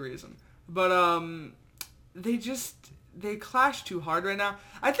for good reason. But, they clash too hard right now.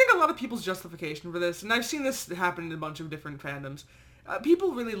 I think a lot of people's justification for this, and I've seen this happen in a bunch of different fandoms,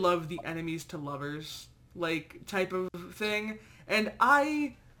 people really love the enemies to lovers, like, type of thing, and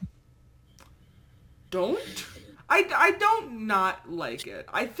I don't. I don't not like it.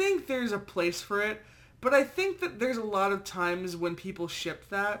 I think there's a place for it, but I think that there's a lot of times when people ship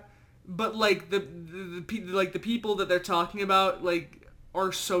that, but, like, the people that they're talking about, like,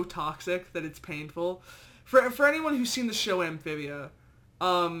 are so toxic that it's painful. For anyone who's seen the show Amphibia,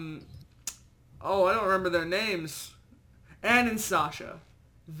 I don't remember their names. Anne and Sasha.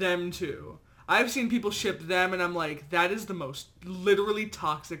 Them two. I've seen people ship them, and I'm like, that is the most literally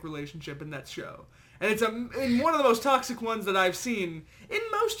toxic relationship in that show. And it's one of the most toxic ones that I've seen in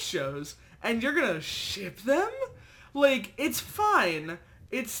most shows, and you're gonna ship them? Like, it's fine.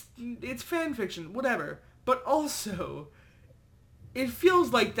 It's fan fiction, whatever. But also, it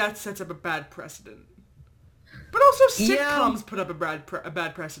feels like that sets up a bad precedent. But also sitcoms put up a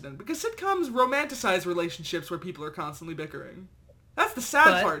bad precedent, because sitcoms romanticize relationships where people are constantly bickering. That's the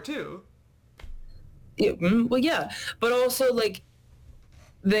sad part, too. But also, like,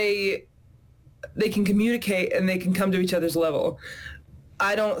 they can communicate and they can come to each other's level.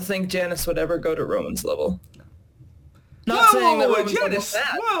 I don't think Janice would ever go to Roman's level. No. Not saying that Roman's Janice,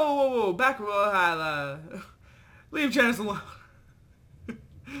 bad. Whoa, back, leave Janice alone.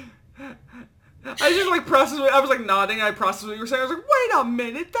 I just, like, I was, like, nodding, and I processed what you were saying. I was like, wait a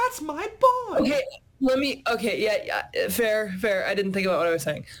minute, that's my boy! Fair. I didn't think about what I was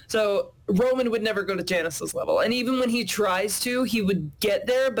saying. So, Roman would never go to Janice's level, and even when he tries to, he would get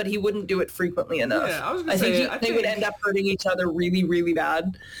there, but he wouldn't do it frequently enough. Yeah, I was gonna say, they would end up hurting each other really, really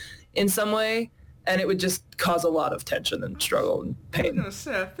bad in some way, and it would just cause a lot of tension and struggle and pain. I was gonna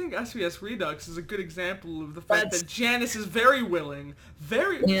say, I think SBS Redux is a good example of the fact that Janice is very willing.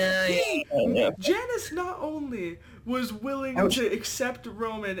 Janice not only was willing to accept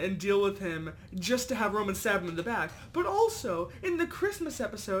Roman and deal with him just to have Roman stab him in the back, but also, in the Christmas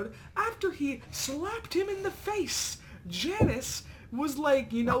episode, after he slapped him in the face, Janice was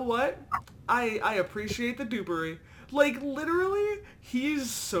like, you know what? I appreciate the dupery. Like, literally,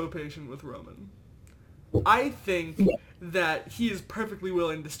 he's so patient with Roman. I think that he is perfectly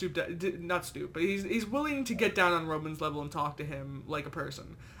willing to not stoop, but he's willing to get down on Roman's level and talk to him like a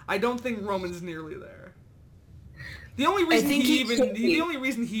person. I don't think Roman's nearly there. The only reason the only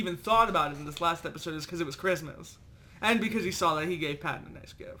reason he even thought about it in this last episode is because it was Christmas, and because he saw that he gave Patton a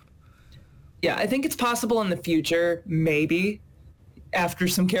nice gift. Yeah, I think it's possible in the future, maybe, after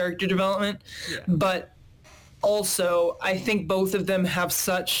some character development. Yeah. But also, I think both of them have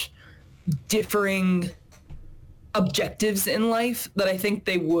such differing objectives in life that I think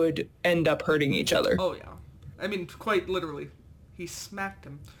they would end up hurting each other. Oh yeah, I mean quite literally, he smacked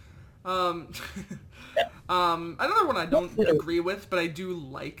him. Another one I don't agree with, but I do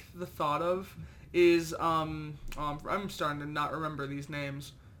like the thought of, is I'm starting to not remember these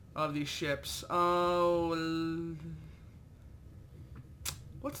names of these ships. Oh,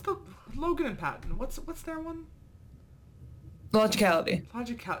 what's the Logan and Patton? What's their one? Logicality.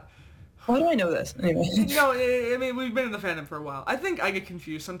 Why do I know this? Anyway. No, I mean, we've been in the fandom for a while. I think I get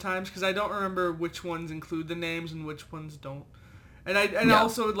confused sometimes because I don't remember which ones include the names and which ones don't. And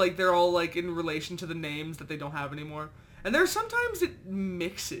also, like, they're all, like, in relation to the names that they don't have anymore. And there's sometimes it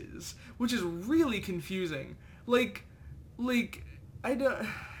mixes, which is really confusing. Like, I don't...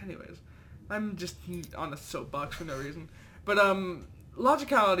 Anyways, I'm just on a soapbox for no reason. But,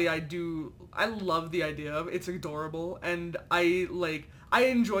 Logicality, I love the idea of. It's adorable, and I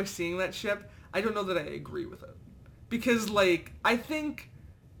enjoy seeing that ship. I don't know that I agree with it. Because, like, I think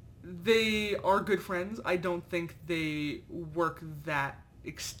they are good friends. I don't think they work that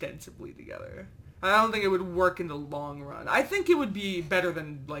extensively together. I don't think it would work in the long run. I think it would be better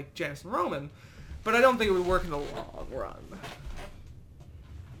than, like, Janice and Roman, but I don't think it would work in the long run.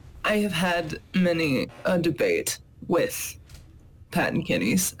 I have had many a debate with Patton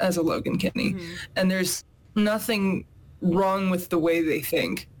Kidneys as a Logan Kidney, and there's nothing wrong with the way they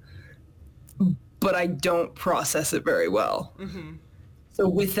think, but I don't process it very well. So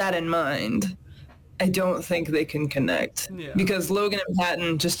with that in mind, I don't think they can connect. Yeah. Because Logan and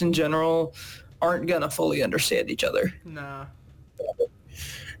Patton, just in general, aren't gonna fully understand each other. Nah.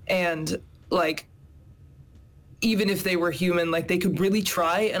 And, like, even if they were human, like, they could really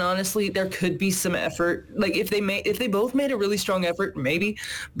try, and honestly, there could be some effort. Like, if they both made a really strong effort, maybe,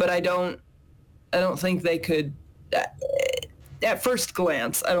 but I don't think they could, at first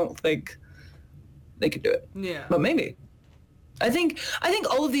glance, I don't think they could do it. Yeah. But maybe. I think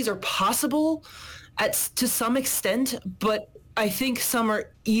all of these are possible to some extent, but I think some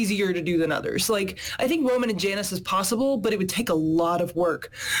are easier to do than others. Like, I think Roman and Janice is possible, but it would take a lot of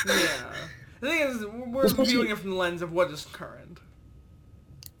work. Yeah. The thing is, we're viewing it from the lens of what is current.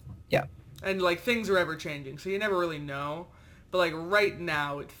 Yeah. And, like, things are ever changing, so you never really know. But, like, right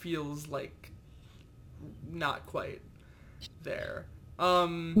now, it feels like not quite there.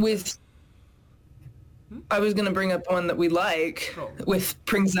 I was going to bring up one that we like with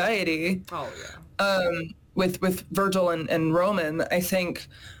Pringxiety. Oh, yeah. With Virgil and Roman. I think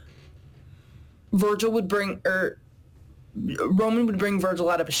Roman would bring Virgil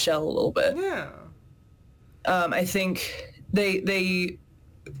out of his shell a little bit. Yeah. I think they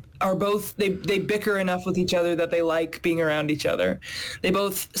are both, they bicker enough with each other that they like being around each other. They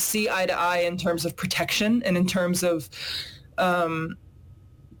both see eye to eye in terms of protection and in terms of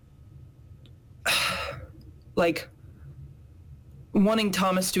like wanting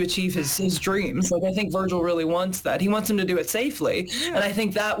Thomas to achieve his dreams. Like, I think Virgil really wants that. He wants him to do it safely. Yeah. And I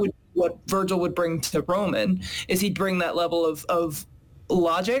think that would what Virgil would bring to Roman, is he'd bring that level of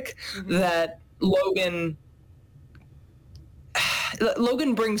logic that Logan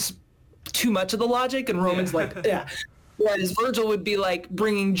brings too much of the logic, and Roman's like, yeah. Whereas Virgil would be like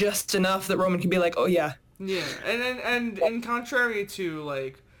bringing just enough that Roman can be like, oh yeah. Yeah, and contrary to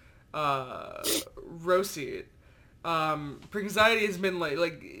like Roseate, Pringxiety has been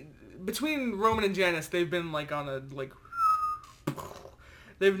like between Roman and Janice, they've been like on a like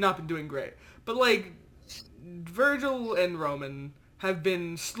they've not been doing great. But like Virgil and Roman have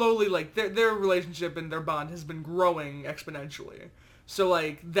been slowly like their relationship and their bond has been growing exponentially. So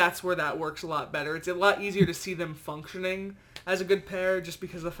like that's where that works a lot better. It's a lot easier to see them functioning as a good pair just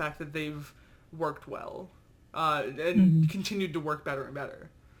because of the fact that they've worked well and continued to work better and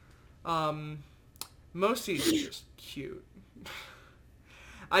better. Mosi is just cute.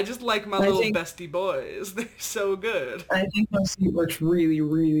 I just like my little bestie boys. They're so good. I think Mosi works really,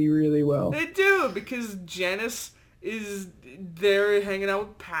 really, really well. They do, because Janice is there hanging out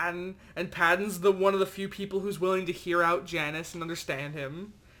with Patton, and Patton's one of the few people who's willing to hear out Janice and understand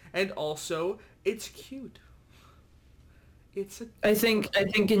him. And also, it's cute. I think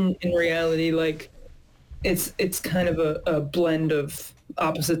in reality, like, it's kind of a blend of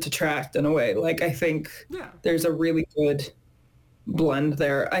opposites attract in a way. Like, I think there's a really good blend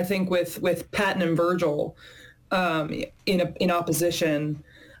there. I think with Patton and Virgil in opposition,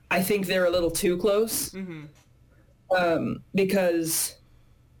 I think they're a little too close. because,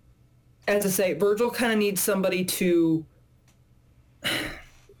 as I say, Virgil kind of needs somebody to... how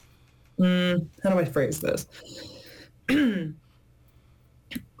do I phrase this?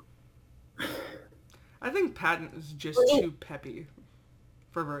 I think Patton is just too peppy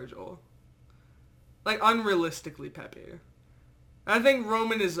for Virgil. Like, unrealistically peppy. I think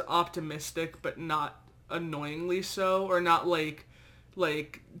Roman is optimistic, but not annoyingly so, or not like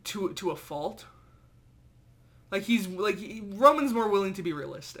to a fault. Like Roman's more willing to be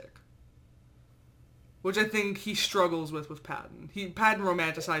realistic, which I think he struggles with Patton. Patton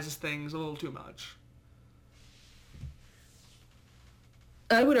romanticizes things a little too much.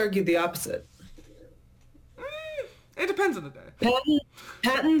 I would argue the opposite. It depends on the day.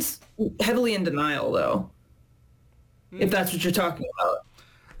 Patton's heavily in denial, though. If that's what you're talking about.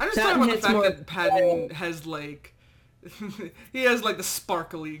 I'm just talking about the fact that Patton has, like... he has, like, the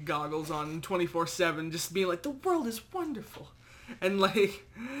sparkly goggles on 24/7, just being like, the world is wonderful. And, like,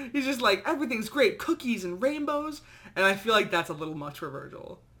 he's just like, everything's great, cookies and rainbows. And I feel like that's a little much for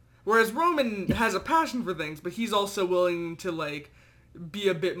Virgil. Whereas Roman has a passion for things, but he's also willing to, like, be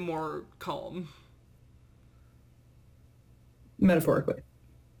a bit more calm. Metaphorically.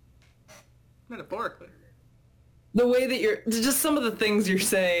 The way that you're... Just some of the things you're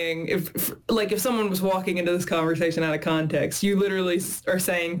saying, if someone was walking into this conversation out of context, you literally are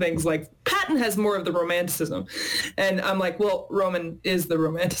saying things like, Patton has more of the romanticism. And I'm like, well, Roman is the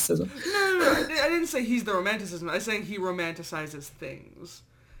romanticism. No. I didn't say he's the romanticism. I was saying he romanticizes things.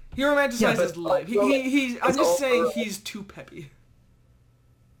 He romanticizes life. I'm just saying he's too peppy.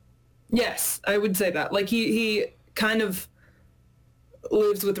 Yes, I would say that. Like, he kind of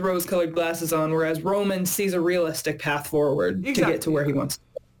lives with rose-colored glasses on, whereas Roman sees a realistic path forward to get to where he wants to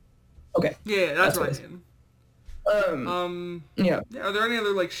go. Okay. Yeah, that's what I mean. Yeah. Are there any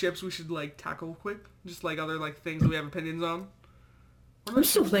other, like, ships we should, like, tackle quick? Just, like, other, like, things that we have opinions on? I'm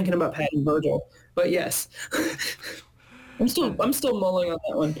still thinking about Pat and Virgil, but yes. I'm still mulling on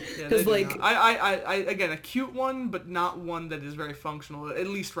that one. Because, like... I again, a cute one, but not one that is very functional, at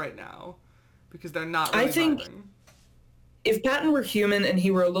least right now. Because they're not really vibing. If Patton were human and he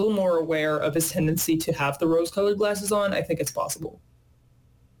were a little more aware of his tendency to have the rose-colored glasses on, I think it's possible.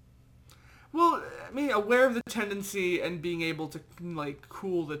 Well, I mean, aware of the tendency and being able to, like,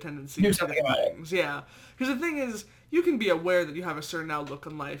 cool the tendency. Do something about it. Yeah. Because the thing is, you can be aware that you have a certain outlook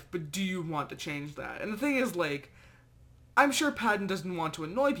on life, but do you want to change that? And the thing is, like, I'm sure Patton doesn't want to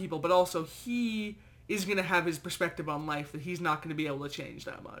annoy people, but also he is going to have his perspective on life that he's not going to be able to change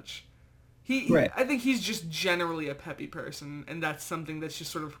that much. Right. I think he's just generally a peppy person, and that's something that's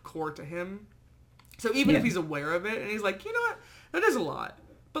just sort of core to him. So even if he's aware of it, and he's like, you know what, that is a lot,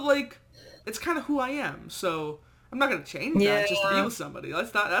 but, like, it's kind of who I am, so I'm not going to change that just to be with somebody.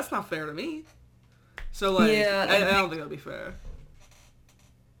 That's not fair to me. So, like, I don't think that'd be fair.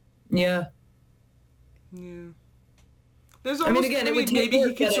 Yeah. Yeah. There's almost, it would take maybe work,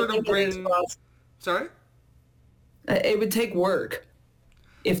 he could sort of bring... Sorry? It would take work.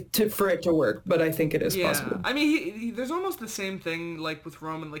 For it to work, but I think it is possible. I mean, there's almost the same thing, like, with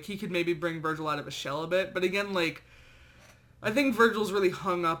Roman. Like, he could maybe bring Virgil out of his shell a bit, but again, like, I think Virgil's really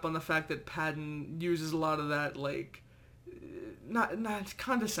hung up on the fact that Patton uses a lot of that, like, not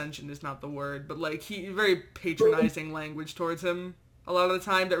condescension is not the word, but, like, very patronizing language towards him a lot of the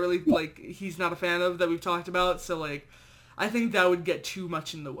time that really, like, he's not a fan of, that we've talked about, so, like, I think that would get too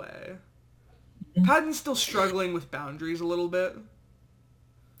much in the way. Patton's still struggling with boundaries a little bit.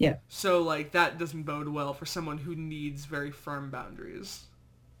 Yeah. So, like, that doesn't bode well for someone who needs very firm boundaries.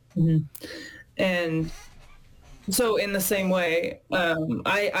 Mm-hmm. And so, in the same way,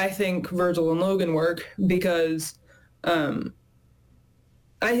 I think Virgil and Logan work because I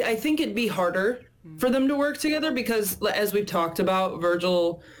think it'd be harder for them to work together because, as we've talked about,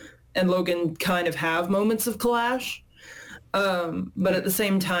 Virgil and Logan kind of have moments of clash. But at the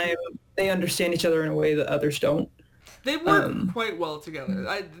same time, they understand each other in a way that others don't. They work quite well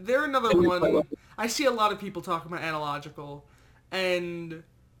together. They're another one. Well. I see a lot of people talking about analogical, and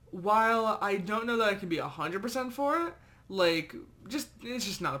while I don't know that I can be 100% for it, like, it's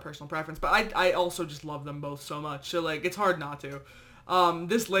just not a personal preference. But I also just love them both so much, so, like, it's hard not to.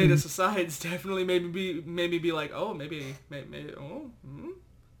 This latest asides definitely made me be like, oh, maybe. I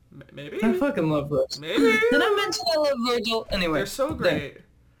fucking love Virgil. Maybe. Did I mention I love Virgil? Anyway, they're so great.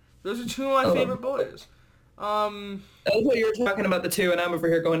 Those are two of my favorite boys. I thought you were talking about the two, and I'm over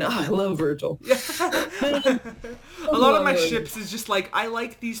here going, I love Virgil. Yeah. A lot of my ships is just like, I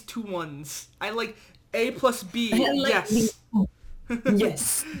like these two ones. I like A plus B, yes.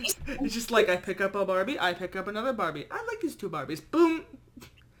 Yes. It's just like, I pick up a Barbie, I pick up another Barbie. I like these two Barbies. Boom.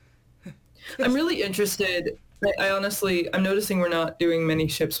 I'm really interested I honestly, I'm noticing we're not doing many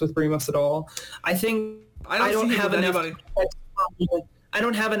ships with Remus at all. I think I don't see him have with enough. anybody. I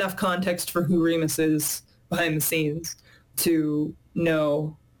don't have enough context for who Remus is behind the scenes to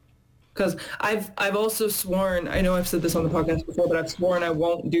know. Because I've also sworn, I know I've said this on the podcast before, but I've sworn I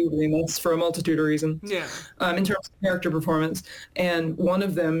won't do Remus for a multitude of reasons. Yeah. In terms of character performance, and one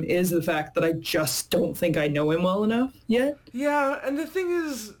of them is the fact that I just don't think I know him well enough yet. Yeah, and the thing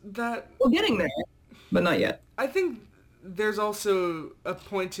is that We're getting there, but not yet. I think there's also a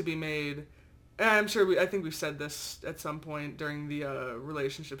point to be made. And I'm sure I think we've said this at some point during the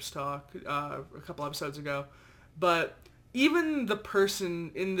relationships talk a couple episodes ago, but even the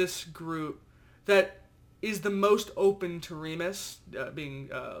person in this group that is the most open to Remus, being,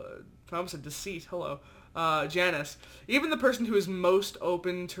 I almost said deceit, hello, Janice, even the person who is most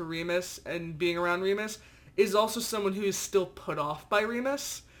open to Remus and being around Remus is also someone who is still put off by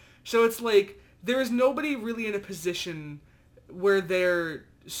Remus. So it's like, there is nobody really in a position where they're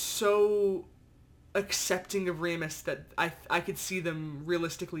so accepting of Remus that I could see them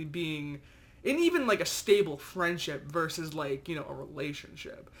realistically being in even like a stable friendship versus like, you know, a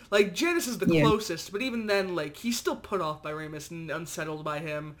relationship. Like Janice is the closest, but even then, like, he's still put off by Remus and unsettled by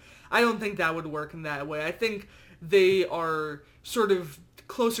him. I don't think that would work in that way. I think they are sort of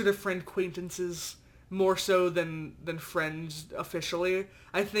closer to friend acquaintances more so than friends officially.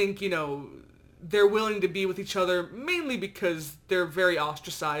 I think, you know, they're willing to be with each other mainly because they're very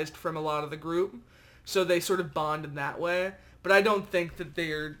ostracized from a lot of the group. So they sort of bond in that way. But I don't think that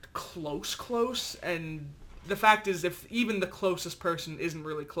they're close. And the fact is, if even the closest person isn't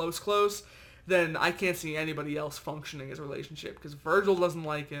really close, then I can't see anybody else functioning as a relationship. Because Virgil doesn't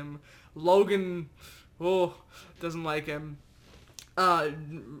like him. Logan, doesn't like him.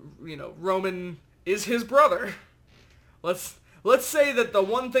 You know, Roman is his brother. Let's say that the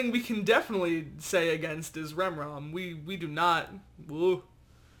one thing we can definitely say against is Remrom. We do not.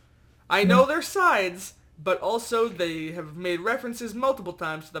 I know their sides, but also they have made references multiple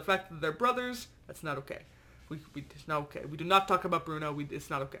times to the fact that they're brothers. That's not okay. It's not okay. We do not talk about Bruno. It's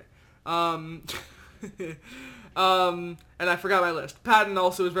not okay. And I forgot my list. Patton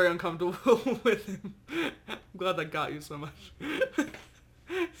also is very uncomfortable with him. I'm glad that got you so much.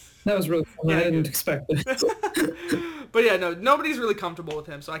 That was really funny. I didn't expect it. But yeah, no, nobody's really comfortable with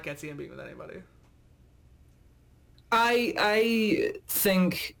him, so I can't see him being with anybody. I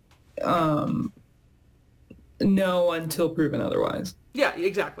think no until proven otherwise. Yeah,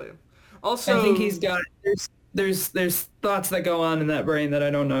 exactly. Also, I think he's got there's thoughts that go on in that brain that I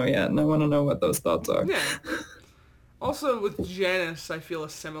don't know yet, and I want to know what those thoughts are. Yeah. Also with Janice, I feel a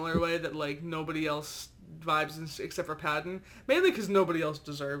similar way that like nobody else vibes except for Patton, mainly because nobody else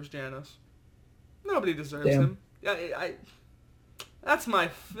deserves Janice. Nobody deserves him. That is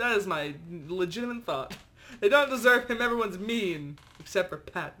my legitimate thought. They don't deserve him. Everyone's mean except for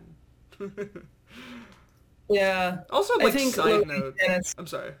Patton. Yeah. Also, like, I think side note. I'm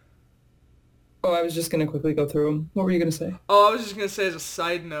sorry. Oh, I was just going to quickly go through them. What were you going to say? Oh, I was just going to say as a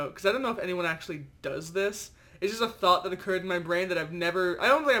side note, because I don't know if anyone actually does this. It's just a thought that occurred in my brain that I don't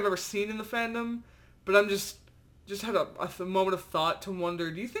think I've ever seen in the fandom, but I'm just had a moment of thought to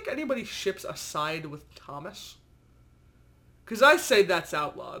wonder, do you think anybody ships Aside with Thomas? Because I say that's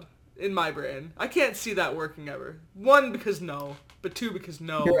outlawed in my brain. I can't see that working ever. One, because no, but two, because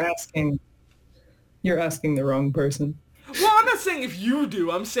no. You're asking the wrong person. Well, I'm not saying if you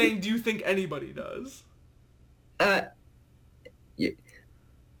do. I'm saying, do you think anybody does? That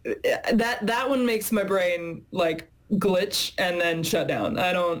one makes my brain like glitch and then shut down.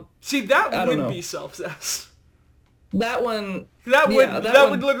 I don't see that would be self-cess. That one that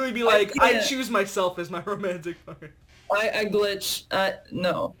would literally be like I choose myself as my romantic partner. I glitch.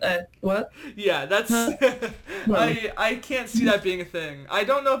 No. What? Yeah, that's no. I can't see that being a thing. I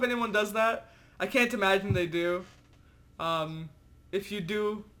don't know if anyone does that. I can't imagine they do. If you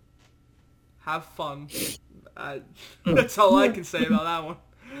do, have fun. That's all I can say about that one.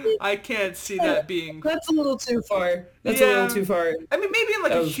 I can't see that being... That's a little too far. A little too far. I mean, maybe in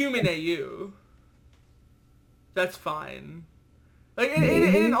like a human AU. That's fine. Like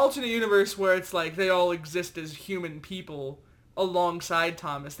in an alternate universe where it's like they all exist as human people alongside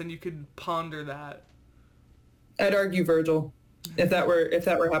Thomas, then you could ponder that. I'd argue Virgil. If that were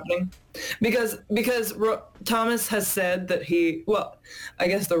happening, because Thomas has said that I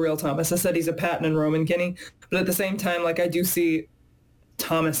guess the real Thomas has said he's a Patton and Roman Kinney, but at the same time, like I do see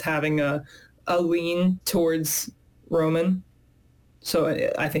Thomas having a lean towards Roman, so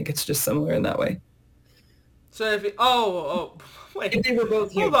I think it's just similar in that way. So if wait, if they were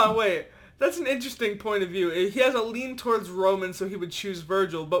both hold on, wait. That's an interesting point of view. He has a lean towards Roman, so he would choose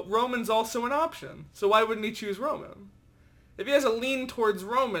Virgil, but Roman's also an option. So why wouldn't he choose Roman? If he has a lean towards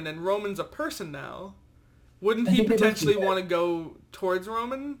Roman and Roman's a person now, wouldn't he potentially want to go towards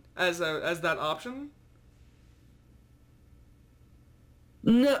Roman as that option?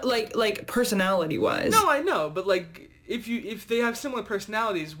 No, like personality-wise. No, I know, but like if they have similar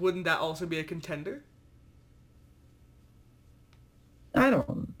personalities, wouldn't that also be a contender? I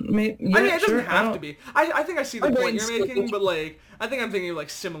don't. Yeah, I mean, it doesn't have to be. I think I see the My point brain's you're making, split. but like, I think I'm thinking of like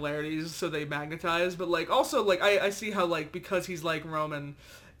similarities, so they magnetize. But like, also like, I see how like because he's like Roman,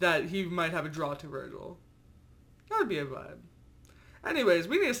 that he might have a draw to Virgil. That would be a vibe. Anyways,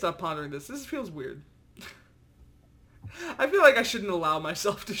 we need to stop pondering this. This feels weird. I feel like I shouldn't allow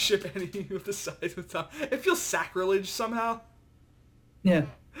myself to ship any of the sides with Tom. It feels sacrilege somehow. Yeah.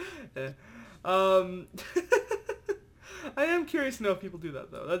 Yeah. I am curious to know if people do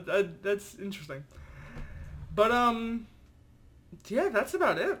that though. That's interesting. But yeah, that's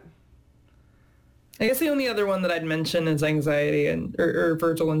about it. I guess the only other one that I'd mention is anxiety or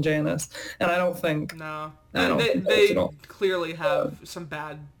Virgil and Janice, and I don't think. No, I don't think they at all. clearly have some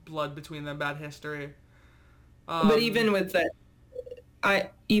bad blood between them, bad history. But even with that,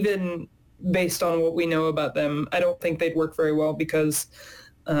 even based on what we know about them, I don't think they'd work very well because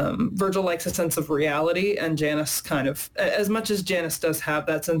Virgil likes a sense of reality, and Janice kind of, as much as Janice does have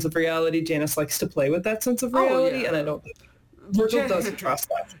that sense of reality, Janice likes to play with that sense of reality, and I don't think Virgil doesn't trust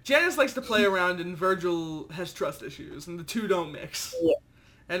that. Janice likes to play around, and Virgil has trust issues, and the two don't mix. Yeah.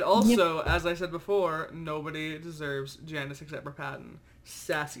 And also, as I said before, nobody deserves Janice except for Patton.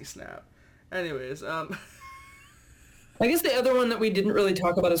 Sassy snap. Anyways, I guess the other one that we didn't really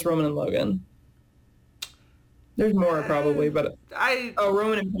talk about is Roman and Logan. There's more probably, but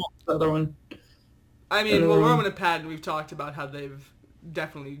Roman and Patton's the other one. I mean, well, Roman and Patton, we've talked about how they've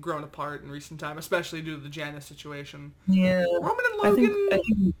definitely grown apart in recent time, especially due to the Janice situation. Yeah. Roman and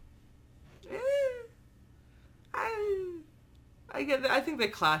Logan. I think they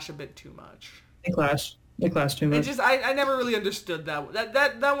clash a bit too much. They clash too much. It just I never really understood that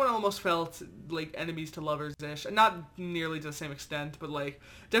one almost felt like enemies to lovers-ish. Not nearly to the same extent, but like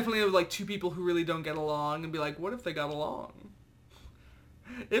definitely like two people who really don't get along and be like, what if they got along?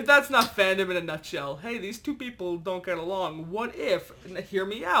 If that's not fandom in a nutshell, hey, these two people don't get along. What if, and hear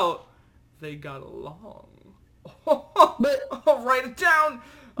me out, they got along? But I'll write it down.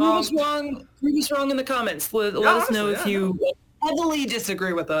 Prove us wrong in the comments. Let us know if you heavily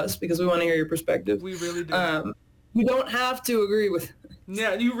disagree with us, because we want to hear your perspective. We really do. You don't have to agree with.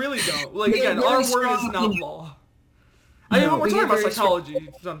 Yeah, you really don't. Like, again, our word is not law. I mean, when we're talking about psychology,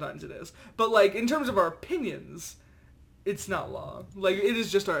 sometimes it is. But, like, in terms of our opinions, it's not law. Like, it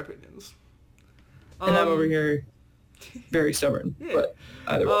is just our opinions. And I'm over here very stubborn. Yeah. But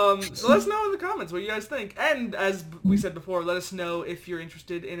either way. So let us know in the comments what you guys think. And as we said before, let us know if you're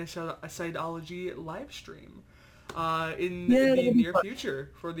interested in a Sidology live stream in the near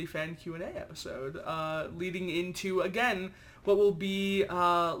future for the fan Q&A episode, leading into, again, what will be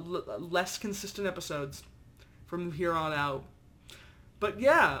less consistent episodes from here on out. But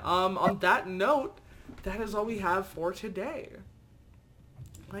yeah, on that note, that is all we have for today.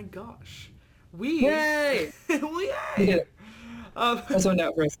 My gosh. Yay! Yay! I zoned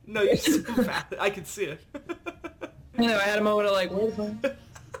out for a second. No, you're so fat. I can see it. I know, I had a moment of like, where's my...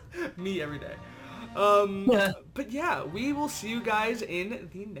 Me every day. Yeah. But yeah, we will see you guys in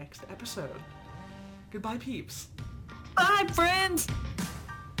the next episode. Goodbye, peeps. Bye, friends!